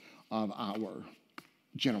of our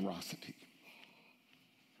generosity.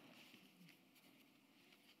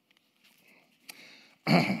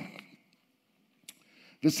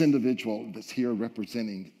 This individual that's here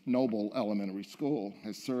representing Noble Elementary School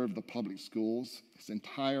has served the public schools his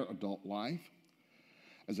entire adult life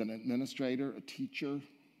as an administrator, a teacher,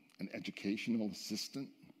 an educational assistant.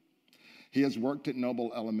 He has worked at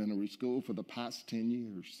Noble Elementary School for the past 10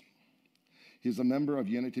 years. He's a member of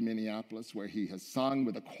Unity Minneapolis, where he has sung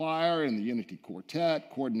with a choir in the Unity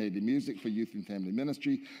Quartet, coordinated music for youth and family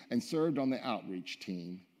ministry, and served on the outreach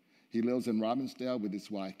team. He lives in Robbinsdale with his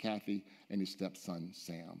wife, Kathy, and his stepson,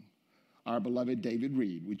 Sam. Our beloved David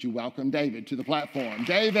Reed. Would you welcome David to the platform?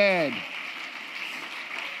 David!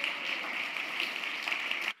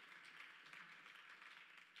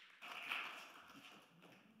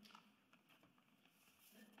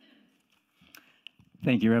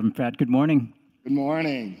 Thank you, Reverend Pratt. Good morning. Good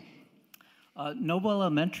morning. Noble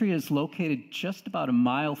Elementary is located just about a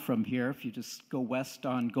mile from here if you just go west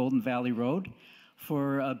on Golden Valley Road.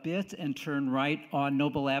 For a bit and turn right on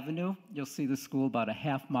Noble Avenue, you'll see the school about a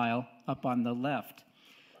half mile up on the left.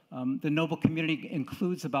 The Noble community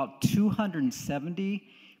includes about 270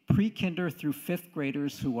 pre-kinder through fifth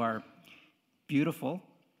graders who are beautiful,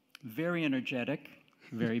 very energetic,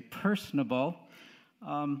 very personable,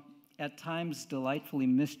 at times delightfully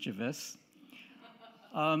mischievous.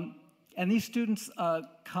 And these students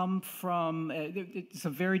come from, it's a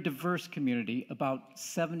very diverse community. About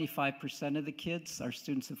 75% of the kids are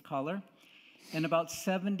students of color, and about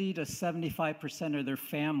 70 to 75% of their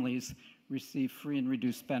families receive free and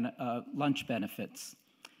reduced lunch benefits.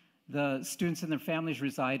 The students and their families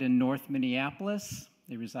reside in North Minneapolis.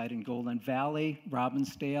 They reside in Golden Valley,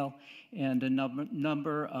 Robbinsdale, and a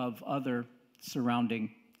number of other surrounding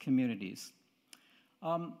communities.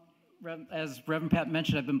 As Reverend Pat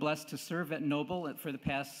mentioned, I've been blessed to serve at Noble for the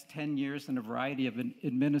past 10 years in a variety of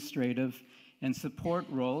administrative and support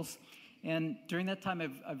roles. And during that time,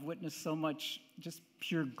 I've witnessed so much just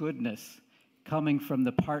pure goodness coming from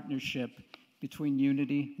the partnership between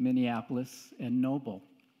Unity, Minneapolis, and Noble.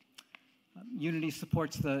 Unity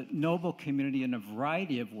supports the Noble community in a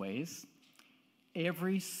variety of ways.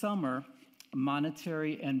 Every summer,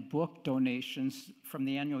 monetary and book donations from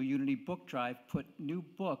the annual Unity Book Drive put new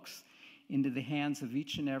books into the hands of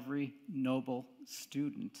each and every Noble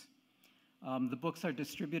student. The books are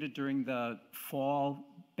distributed during the fall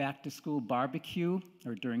back-to-school barbecue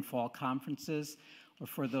or during fall conferences, or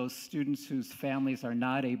for those students whose families are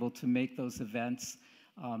not able to make those events,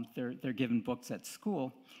 they're given books at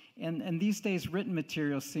school. And these days, written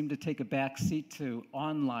materials seem to take a back seat to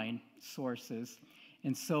online sources.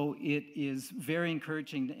 And so it is very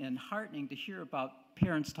encouraging and heartening to hear about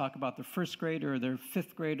parents talk about their first grader or their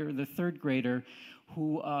fifth grader or their third grader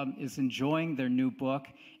who is enjoying their new book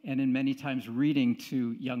and in many times reading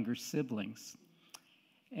to younger siblings.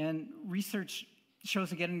 And research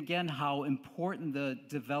shows again and again how important the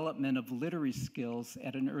development of literary skills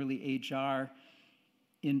at an early age are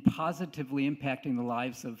in positively impacting the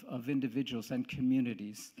lives of individuals and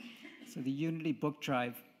communities. So the Unity Book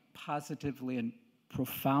Drive positively and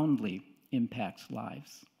profoundly impacts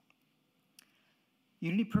lives.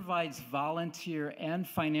 Unity provides volunteer and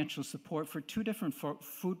financial support for two different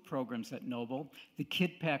food programs at Noble, the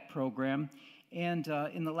Kid Pack program, and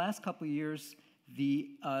in the last couple of years, the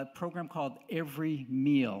program called Every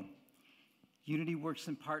Meal. Unity works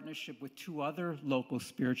in partnership with two other local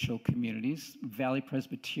spiritual communities, Valley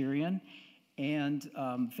Presbyterian and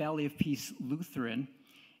Valley of Peace Lutheran.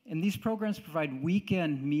 And these programs provide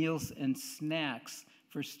weekend meals and snacks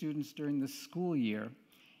for students during the school year.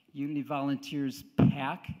 Unity volunteers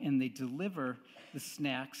pack and they deliver the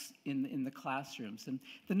snacks in the classrooms. And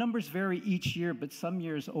the numbers vary each year, but some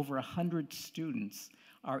years over 100 students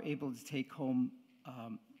are able to take home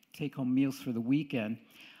meals for the weekend.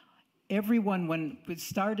 Everyone, when it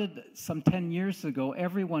started some 10 years ago,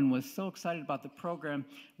 everyone was so excited about the program,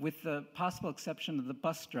 with the possible exception of the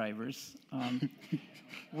bus drivers.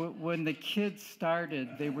 When the kids started,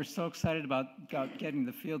 they were so excited about getting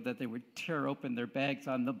the field that they would tear open their bags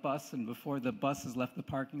on the bus, and before the buses left the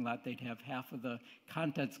parking lot, they'd have half of the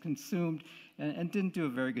contents consumed, and didn't do a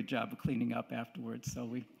very good job of cleaning up afterwards.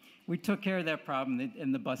 So we took care of that problem,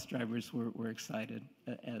 and the bus drivers were excited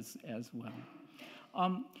as well.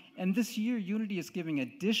 And this year, Unity is giving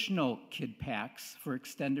additional kid packs for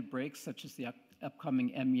extended breaks, such as the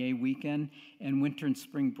upcoming MEA weekend and winter and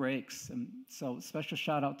spring breaks. And so special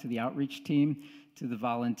shout out to the outreach team, to the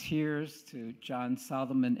volunteers, to John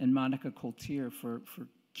Solomon and Monica Coltier for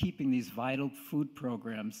keeping these vital food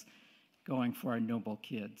programs going for our Noble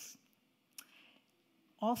kids.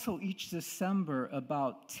 Also, each December,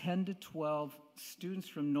 about 10 to 12 students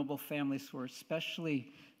from Noble families who are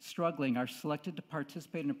especially struggling are selected to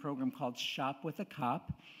participate in a program called Shop with a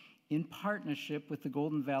Cop in partnership with the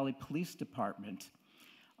Golden Valley Police Department.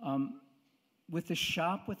 With the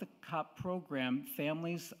Shop with a Cop program,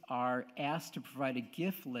 families are asked to provide a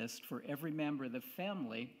gift list for every member of the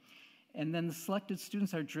family, and then the selected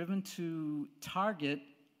students are driven to Target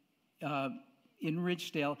in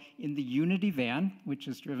Ridgedale in the Unity van, which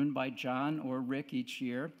is driven by John or Rick each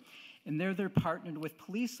year. And there they're partnered with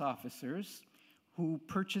police officers who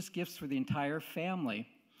purchase gifts for the entire family.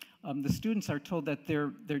 The students are told that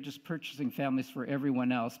they're just purchasing families for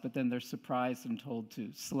everyone else, but then they're surprised and told to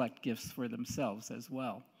select gifts for themselves as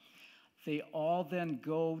well. They all then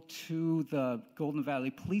go to the Golden Valley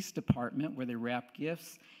Police Department where they wrap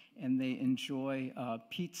gifts and they enjoy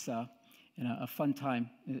pizza, and a fun time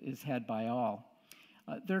is had by all.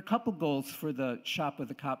 There are a couple goals for the Shop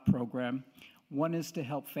with a Cop program. One is to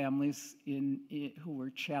help families who were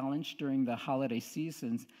challenged during the holiday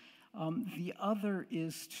seasons. The other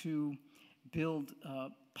is to build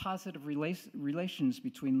positive relations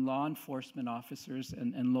between law enforcement officers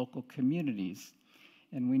and local communities.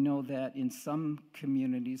 And we know that in some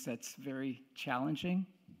communities that's very challenging,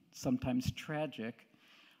 sometimes tragic.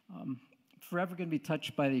 Forever going to be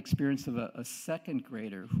touched by the experience of a second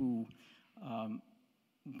grader who,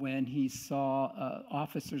 when he saw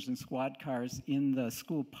officers and squad cars in the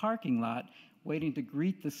school parking lot waiting to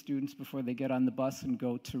greet the students before they get on the bus and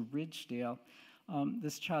go to Ridgedale,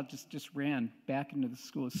 this child just ran back into the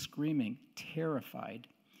school screaming, terrified.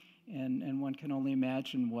 And one can only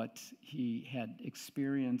imagine what he had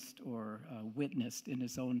experienced or witnessed in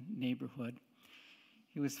his own neighborhood.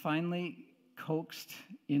 He was finally coaxed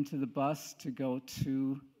into the bus to go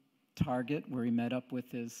to Target, where he met up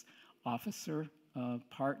with his officer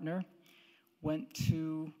partner, went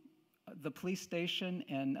to the police station,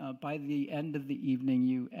 and by the end of the evening,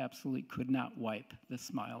 you absolutely could not wipe the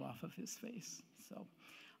smile off of his face. So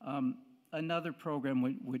another program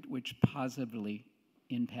which positively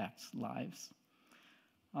impacts lives.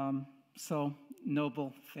 So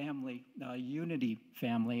Noble family, Unity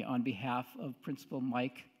family, on behalf of Principal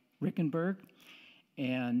Mike Rickenberg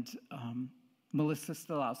and Melissa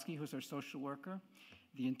Stolowski, who's our social worker,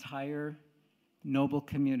 the entire Noble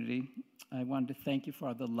community, I wanted to thank you for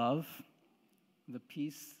all the love, the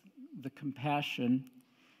peace, the compassion,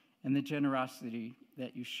 and the generosity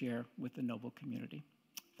that you share with the Noble community.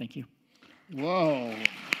 Thank you. Whoa.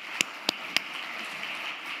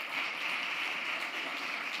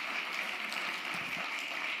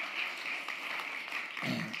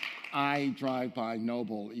 I drive by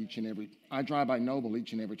Noble each and every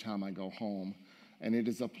time I go home, and it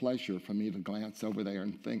is a pleasure for me to glance over there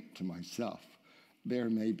and think to myself,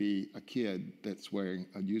 there may be a kid that's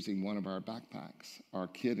using one of our backpacks, or a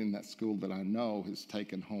kid in that school that I know has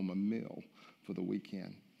taken home a meal for the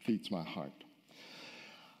weekend. Feeds my heart.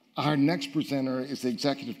 Our next presenter is the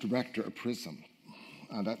executive director of PRISM.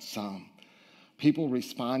 That's People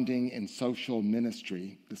Responding in Social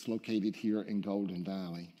Ministry that's located here in Golden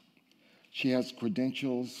Valley. She has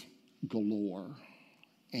credentials galore,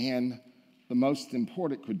 and the most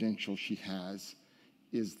important credential she has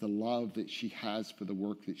is the love that she has for the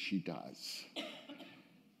work that she does.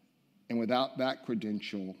 And without that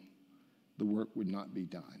credential, the work would not be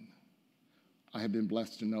done. I have been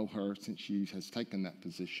blessed to know her since she has taken that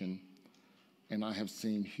position, and I have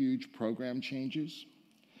seen huge program changes.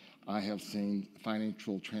 I have seen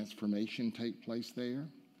financial transformation take place there.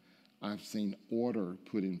 I've seen order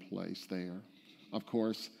put in place there. Of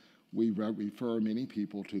course, we refer many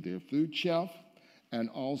people to their food shelf and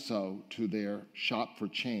also to their Shop for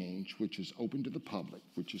Change, which is open to the public,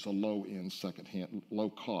 which is a low-end secondhand,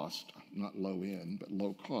 low-cost, not low-end, but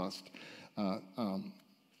low-cost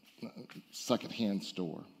secondhand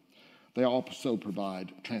store. They also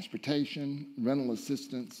provide transportation, rental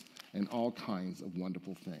assistance, and all kinds of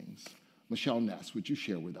wonderful things. Michelle Ness, would you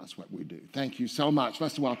share with us what we do? Thank you so much.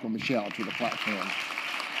 Let's welcome Michelle to the platform.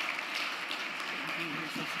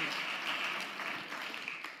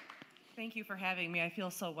 Thank you for having me. I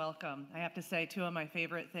feel so welcome. I have to say, two of my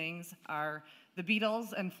favorite things are the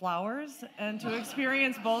Beatles and flowers, and to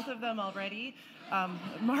experience both of them already,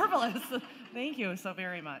 marvelous. Thank you so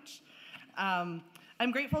very much. I'm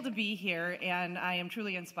grateful to be here, and I am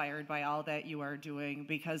truly inspired by all that you are doing,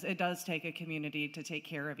 because it does take a community to take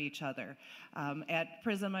care of each other. At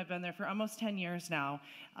Prism, I've been there for almost 10 years now,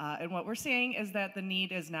 and what we're seeing is that the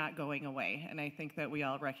need is not going away, and I think that we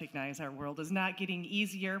all recognize our world is not getting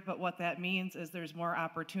easier, but what that means is there's more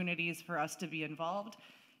opportunities for us to be involved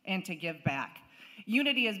and to give back.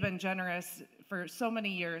 Unity has been generous for so many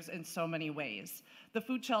years in so many ways. The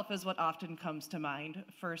food shelf is what often comes to mind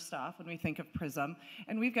first off when we think of Prism,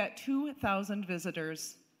 and we've got 2,000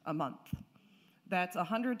 visitors a month. That's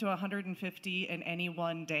 100 to 150 in any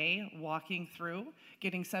one day walking through,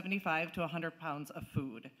 getting 75 to 100 pounds of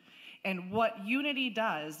food. And what Unity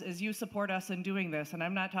does is you support us in doing this, and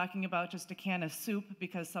I'm not talking about just a can of soup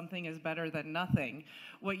because something is better than nothing.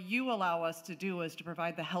 What you allow us to do is to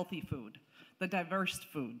provide the healthy food, the diverse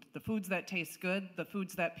food, the foods that taste good, the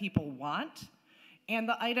foods that people want, and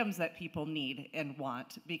the items that people need and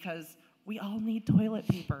want, because we all need toilet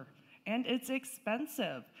paper, and it's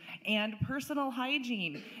expensive, and personal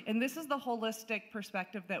hygiene. And this is the holistic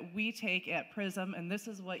perspective that we take at Prism, and this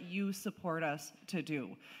is what you support us to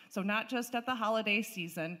do. So not just at the holiday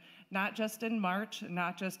season, not just in March,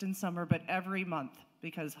 not just in summer, but every month,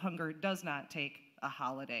 because hunger does not take a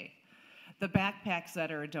holiday. The backpacks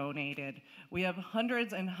that are donated, we have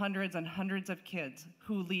hundreds and hundreds and hundreds of kids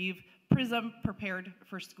who leave Prism prepared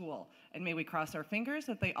for school. And may we cross our fingers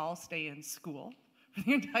that they all stay in school for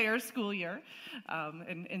the entire school year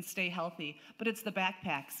and stay healthy. But it's the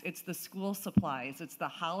backpacks, it's the school supplies, it's the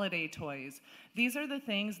holiday toys. These are the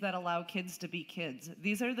things that allow kids to be kids.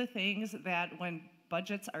 These are the things that when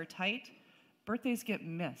budgets are tight, birthdays get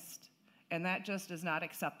missed. And that just is not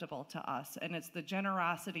acceptable to us. And it's the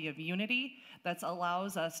generosity of Unity that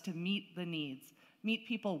allows us to meet the needs, meet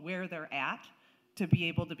people where they're at, to be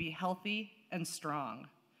able to be healthy and strong.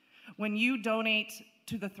 When you donate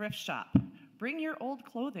to the thrift shop, bring your old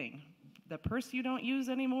clothing. The purse you don't use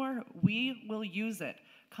anymore, we will use it.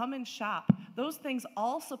 Come and shop. Those things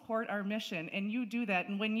all support our mission, and you do that.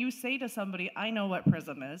 And when you say to somebody, I know what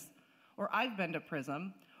Prism is, or I've been to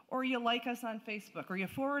Prism, or you like us on Facebook, or you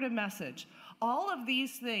forward a message. All of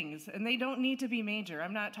these things, and they don't need to be major.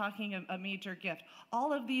 I'm not talking a major gift.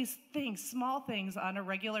 All of these things, small things on a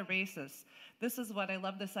regular basis. This is what I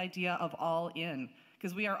love, this idea of all in,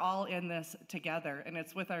 because we are all in this together, and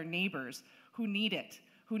it's with our neighbors who need it,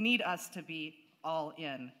 who need us to be all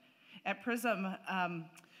in. At Prism,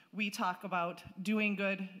 we talk about doing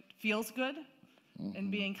good feels good,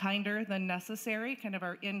 and being kinder than necessary, kind of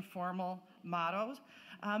our informal mottos.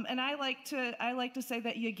 And I like to say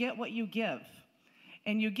that you get what you give.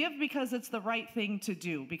 And you give because it's the right thing to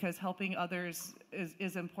do, because helping others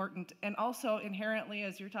is important. And also inherently,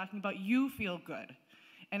 as you're talking about, you feel good.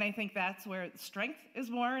 And I think that's where strength is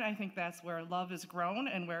born. I think that's where love is grown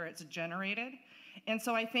and where it's generated. And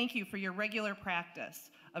so I thank you for your regular practice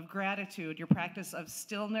of gratitude, your practice of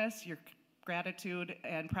stillness, your gratitude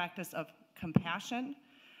and practice of compassion.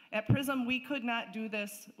 At Prism, we could not do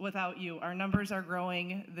this without you. Our numbers are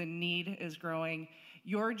growing, the need is growing.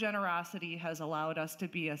 Your generosity has allowed us to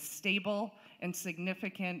be a stable and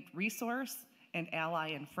significant resource and ally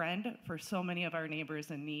and friend for so many of our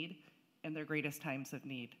neighbors in need in their greatest times of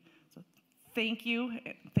need. So thank you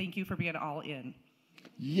for being all in.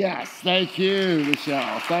 Yes, thank you,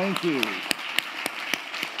 Michelle, thank you.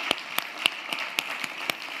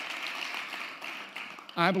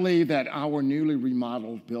 I believe that our newly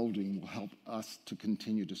remodeled building will help us to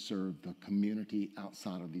continue to serve the community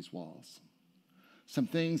outside of these walls. Some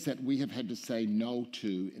things that we have had to say no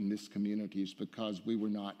to in this community is because we were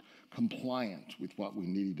not compliant with what we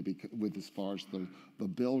needed to be with as far as the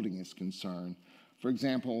building is concerned. For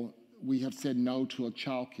example, we have said no to a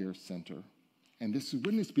child care center. And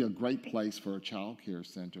wouldn't this be a great place for a child care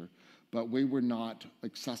center? But we were not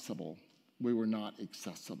accessible. We were not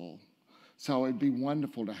accessible. So it'd be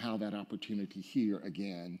wonderful to have that opportunity here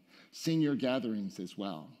again. Senior gatherings as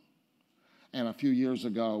well. And a few years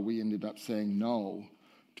ago, we ended up saying no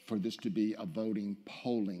for this to be a voting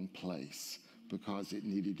polling place because it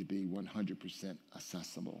needed to be 100%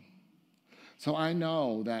 accessible. So I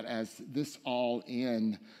know that as this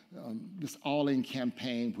all-in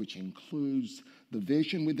campaign, which includes the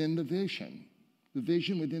vision within the vision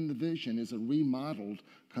within the vision is a remodeled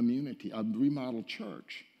community, a remodeled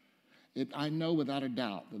church. I know without a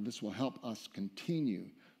doubt that this will help us continue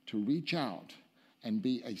to reach out and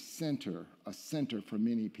be a center for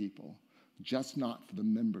many people, just not for the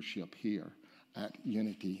membership here at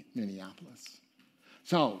Unity Minneapolis.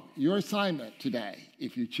 So your assignment today,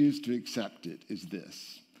 if you choose to accept it, is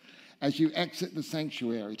this. As you exit the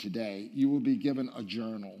sanctuary today, you will be given a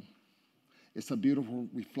journal. It's a beautiful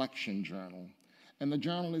reflection journal. And the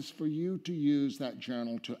journal is for you to use that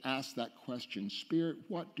journal to ask that question, Spirit,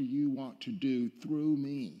 what do you want to do through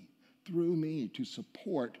me to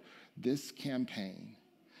support this campaign?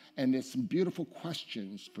 And there's some beautiful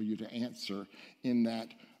questions for you to answer in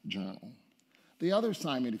that journal. The other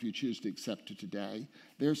assignment, if you choose to accept it today,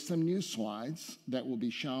 there's some new slides that will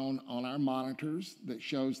be shown on our monitors that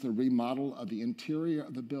shows the remodel of the interior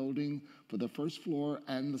of the building for the first floor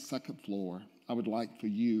and the second floor. I would like for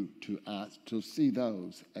you to see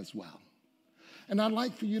those as well. And I'd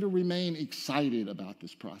like for you to remain excited about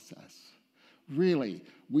this process. Really,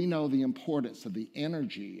 we know the importance of the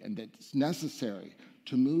energy and that's necessary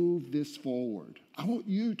to move this forward. I want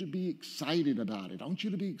you to be excited about it. I want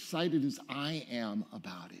you to be excited as I am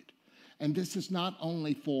about it. And this is not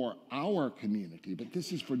only for our community, but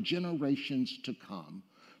this is for generations to come,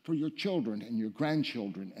 for your children and your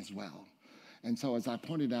grandchildren as well. And so as I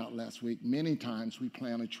pointed out last week, many times we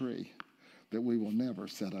plant a tree that we will never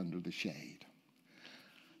set under the shade.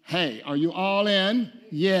 Hey, are you all in?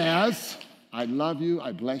 Yes. I love you.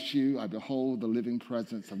 I bless you. I behold the living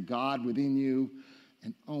presence of God within you.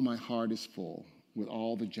 And oh, my heart is full with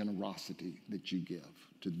all the generosity that you give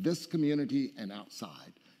to this community and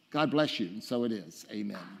outside. God bless you, and so it is.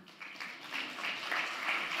 Amen.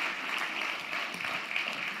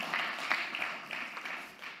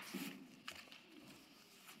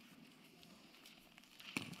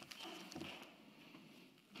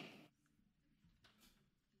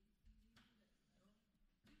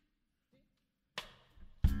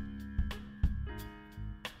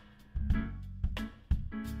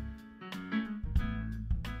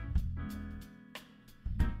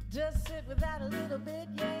 Just sit with that a little bit,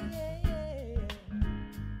 yeah, yeah, yeah.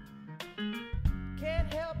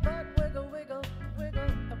 Can't help but wiggle, wiggle,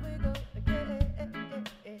 wiggle, wiggle, yeah,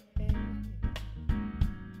 yeah, yeah.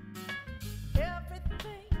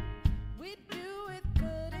 Everything we do with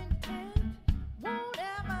good intent won't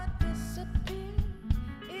ever disappear.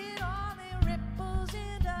 It only ripples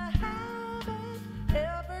into habit,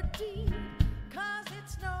 ever deep, 'cause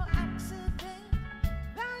it's no accident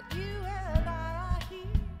that you and I are here.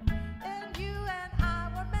 And you and I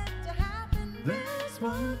were meant to happen. There's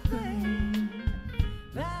one thing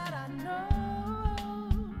that I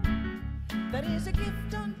know that is a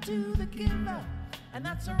gift unto the giver, and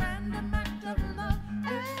that's a random act of love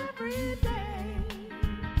every day.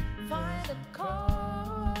 Find a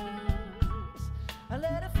cause and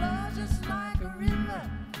let it flow just like a river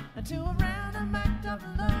into a random act of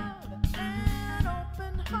love. An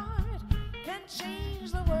open heart can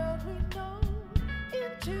change the world we know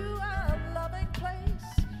into a loving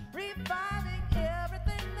place, reviving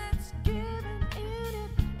everything that's given in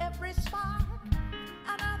it, every spark,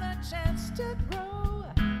 another chance to grow.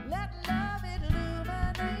 Let love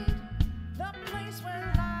illuminate the place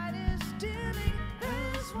where light is dimming.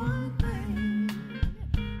 There's one thing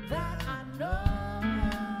that I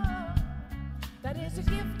know that is a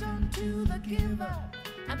gift unto the giver,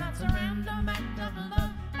 and that's a random act of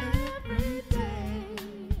love every day.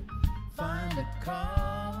 Find a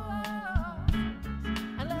cause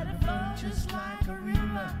and let it flow just like a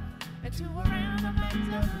river into a random act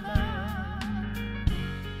of love.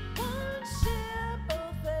 One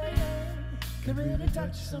simple thing can really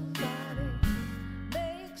touch somebody,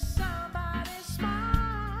 make somebody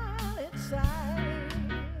smile inside.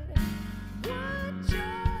 What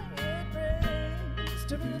joy it brings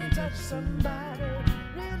to really touch somebody,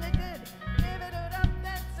 really good. Give it up,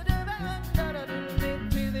 that's a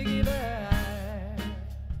to the giver.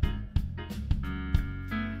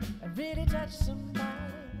 And really touch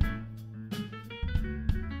somebody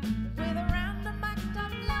with a random act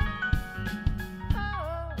of love.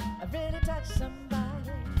 Oh, I really touch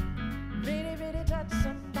somebody, really, really touch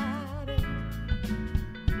somebody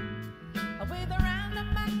with a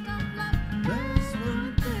random act of love. There's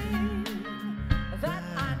one thing that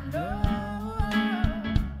I know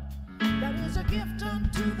that is a gift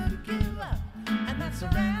unto the giver, and that's a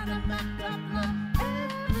random act of love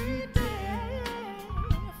every day.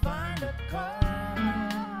 Find a cause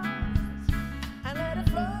and let it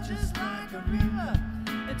flow just like a river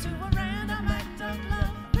into a random act of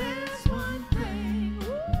love. There's one thing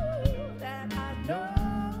that I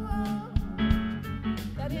know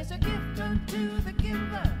that is a gift unto the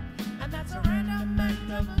giver, and that's a random act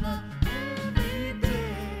of love every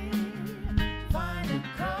day. Find a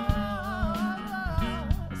cause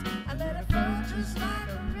and let it flow just like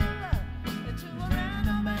a river into a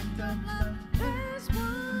random act of love. There's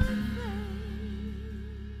one thing.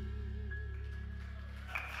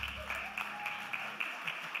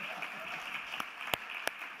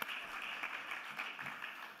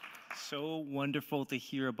 so wonderful to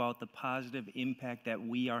hear about the positive impact that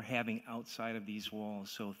we are having outside of these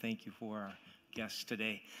walls. So thank you for our guests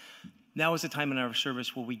today. Now is the time in our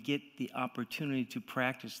service where we get the opportunity to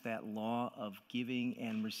practice that law of giving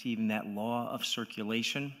and receiving, that law of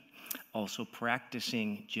circulation, also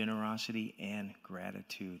practicing generosity and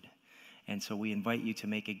gratitude. And so we invite you to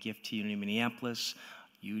make a gift to Unity Minneapolis.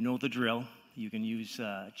 You know the drill. You can use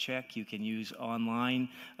check, you can use online.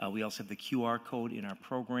 We also have the QR code in our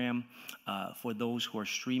program. For those who are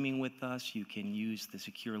streaming with us, you can use the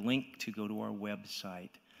secure link to go to our website.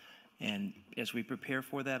 And as we prepare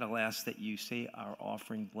for that, I'll ask that you say our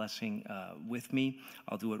offering blessing with me.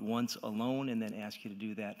 I'll do it once alone and then ask you to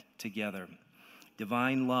do that together.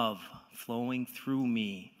 Divine love flowing through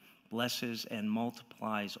me blesses and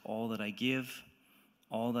multiplies all that I give,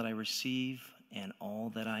 all that I receive, and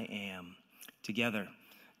all that I am. Together,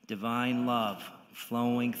 divine love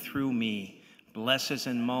flowing through me blesses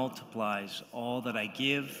and multiplies all that I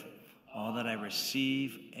give, all that I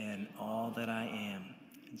receive, and all that I am.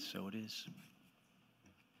 And so it is.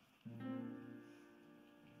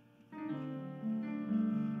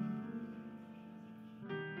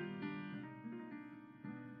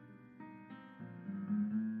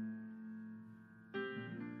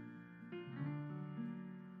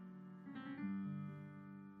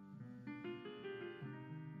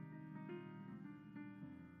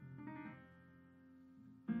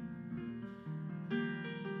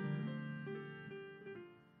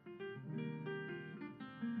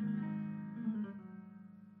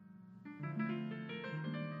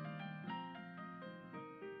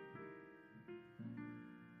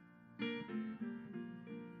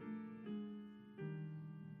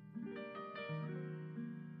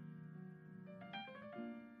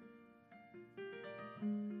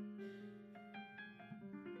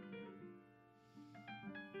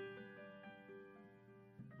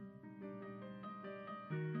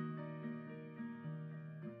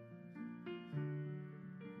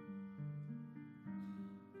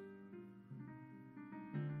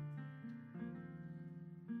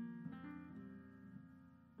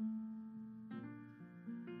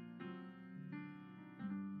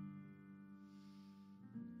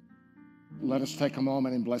 Let us take a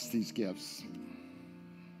moment and bless these gifts.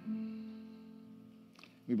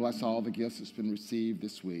 We bless all the gifts that's been received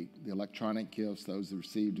this week, the electronic gifts, those that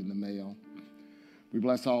received in the mail. We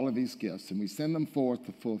bless all of these gifts, and we send them forth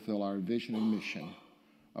to fulfill our vision and mission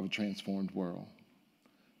of a transformed world.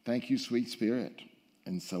 Thank you, sweet Spirit,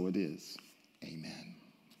 and so it is. Amen.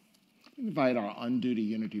 We invite our on-duty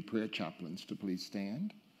Unity prayer chaplains to please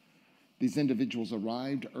stand. These individuals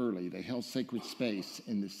arrived early. They held sacred space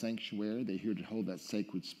in the sanctuary. They're here to hold that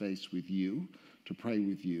sacred space with you, to pray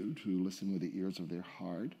with you, to listen with the ears of their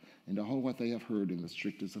heart, and to hold what they have heard in the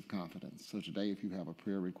strictest of confidence. So today, if you have a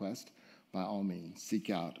prayer request, by all means,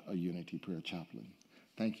 seek out a Unity prayer chaplain.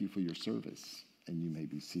 Thank you for your service, and you may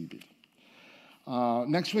be seated.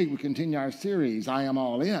 Next week, we continue our series, I Am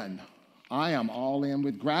All In. I am all in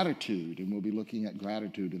with gratitude, and we'll be looking at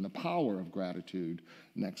gratitude and the power of gratitude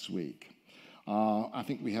next week. I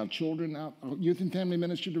think we have children out. Youth and Family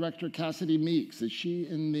Ministry Director Cassidy Meeks. Is she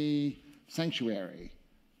in the sanctuary?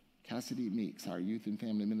 Cassidy Meeks, our Youth and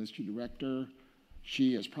Family Ministry Director.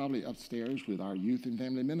 She is probably upstairs with our Youth and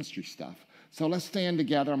Family Ministry stuff. So let's stand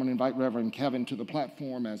together. I'm going to invite Reverend Kevin to the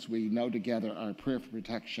platform as we know together our prayer for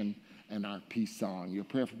protection and our peace song. Your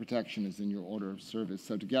prayer for protection is in your order of service.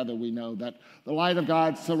 So together we know that the light of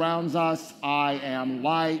God surrounds us. I am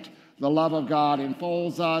light. The love of God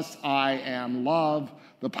enfolds us. I am love.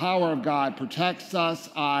 The power of God protects us.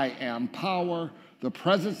 I am power. The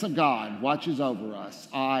presence of God watches over us.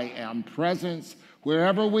 I am presence.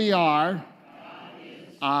 Wherever we are,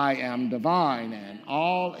 I am divine, and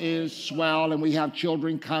all is swell. And we have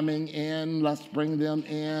children coming in. Let's bring them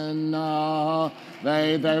in.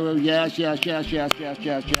 They will, yes. We are walking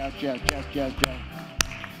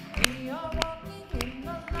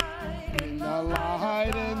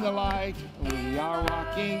In the light. We are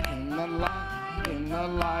walking in the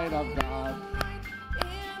light of God.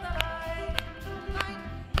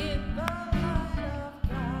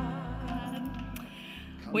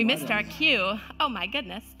 We missed our cue. Oh my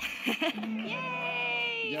goodness.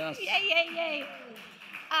 Yay! Yes. Yay.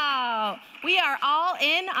 Oh, we are all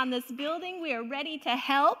in on this building. We are ready to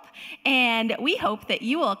help. And we hope that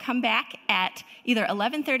you will come back at either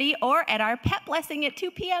 11:30 or at our pet blessing at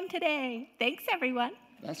 2 p.m. today. Thanks, everyone.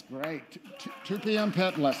 That's great. 2 p.m.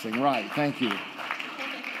 pet blessing. Right. Thank you.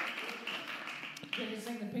 Can you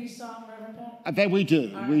sing the peace song, Reverend Pat? I think we do.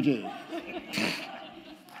 All right. We do.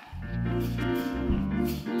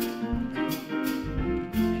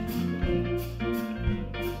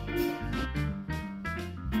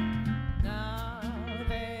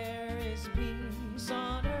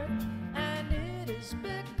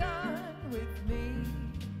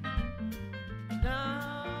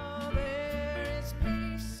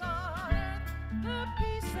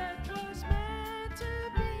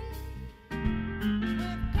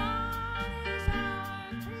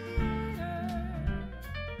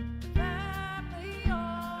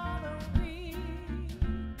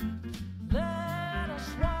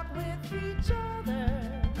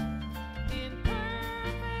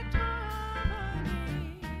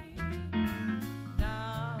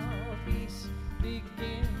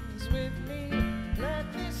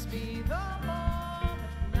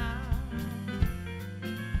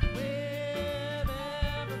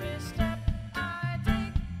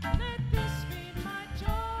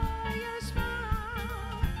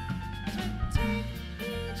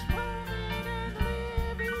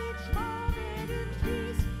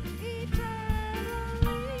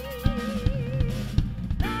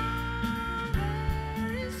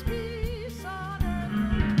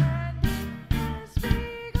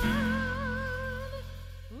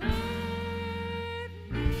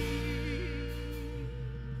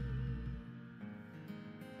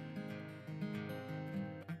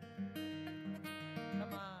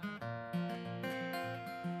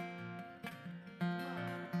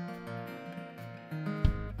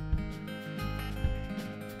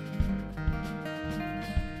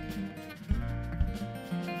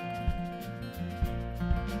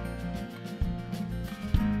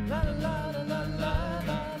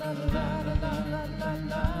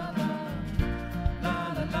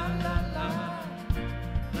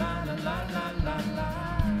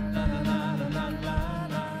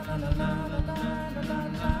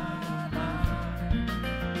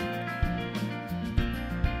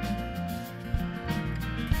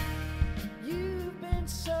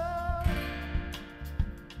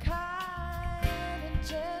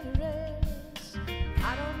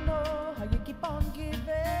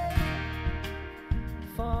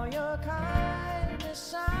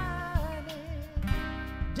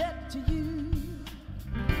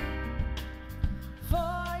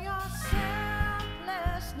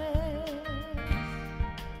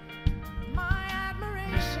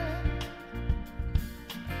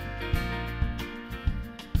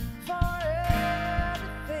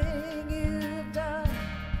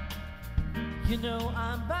 You know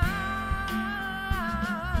I'm bound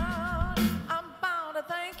to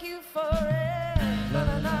thank you for it. La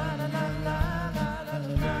la la la la la la la la la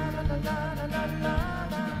la la la la la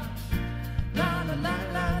la la la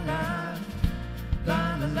la la. La la la la la la la la la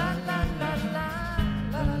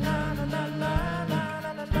la la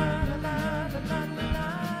la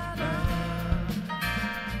la la.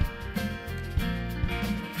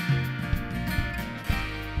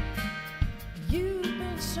 You've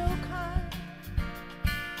been so kind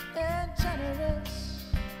and generous.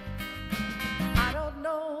 I don't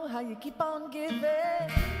know how you keep on giving.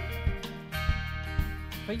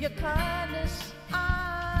 For your kindness, I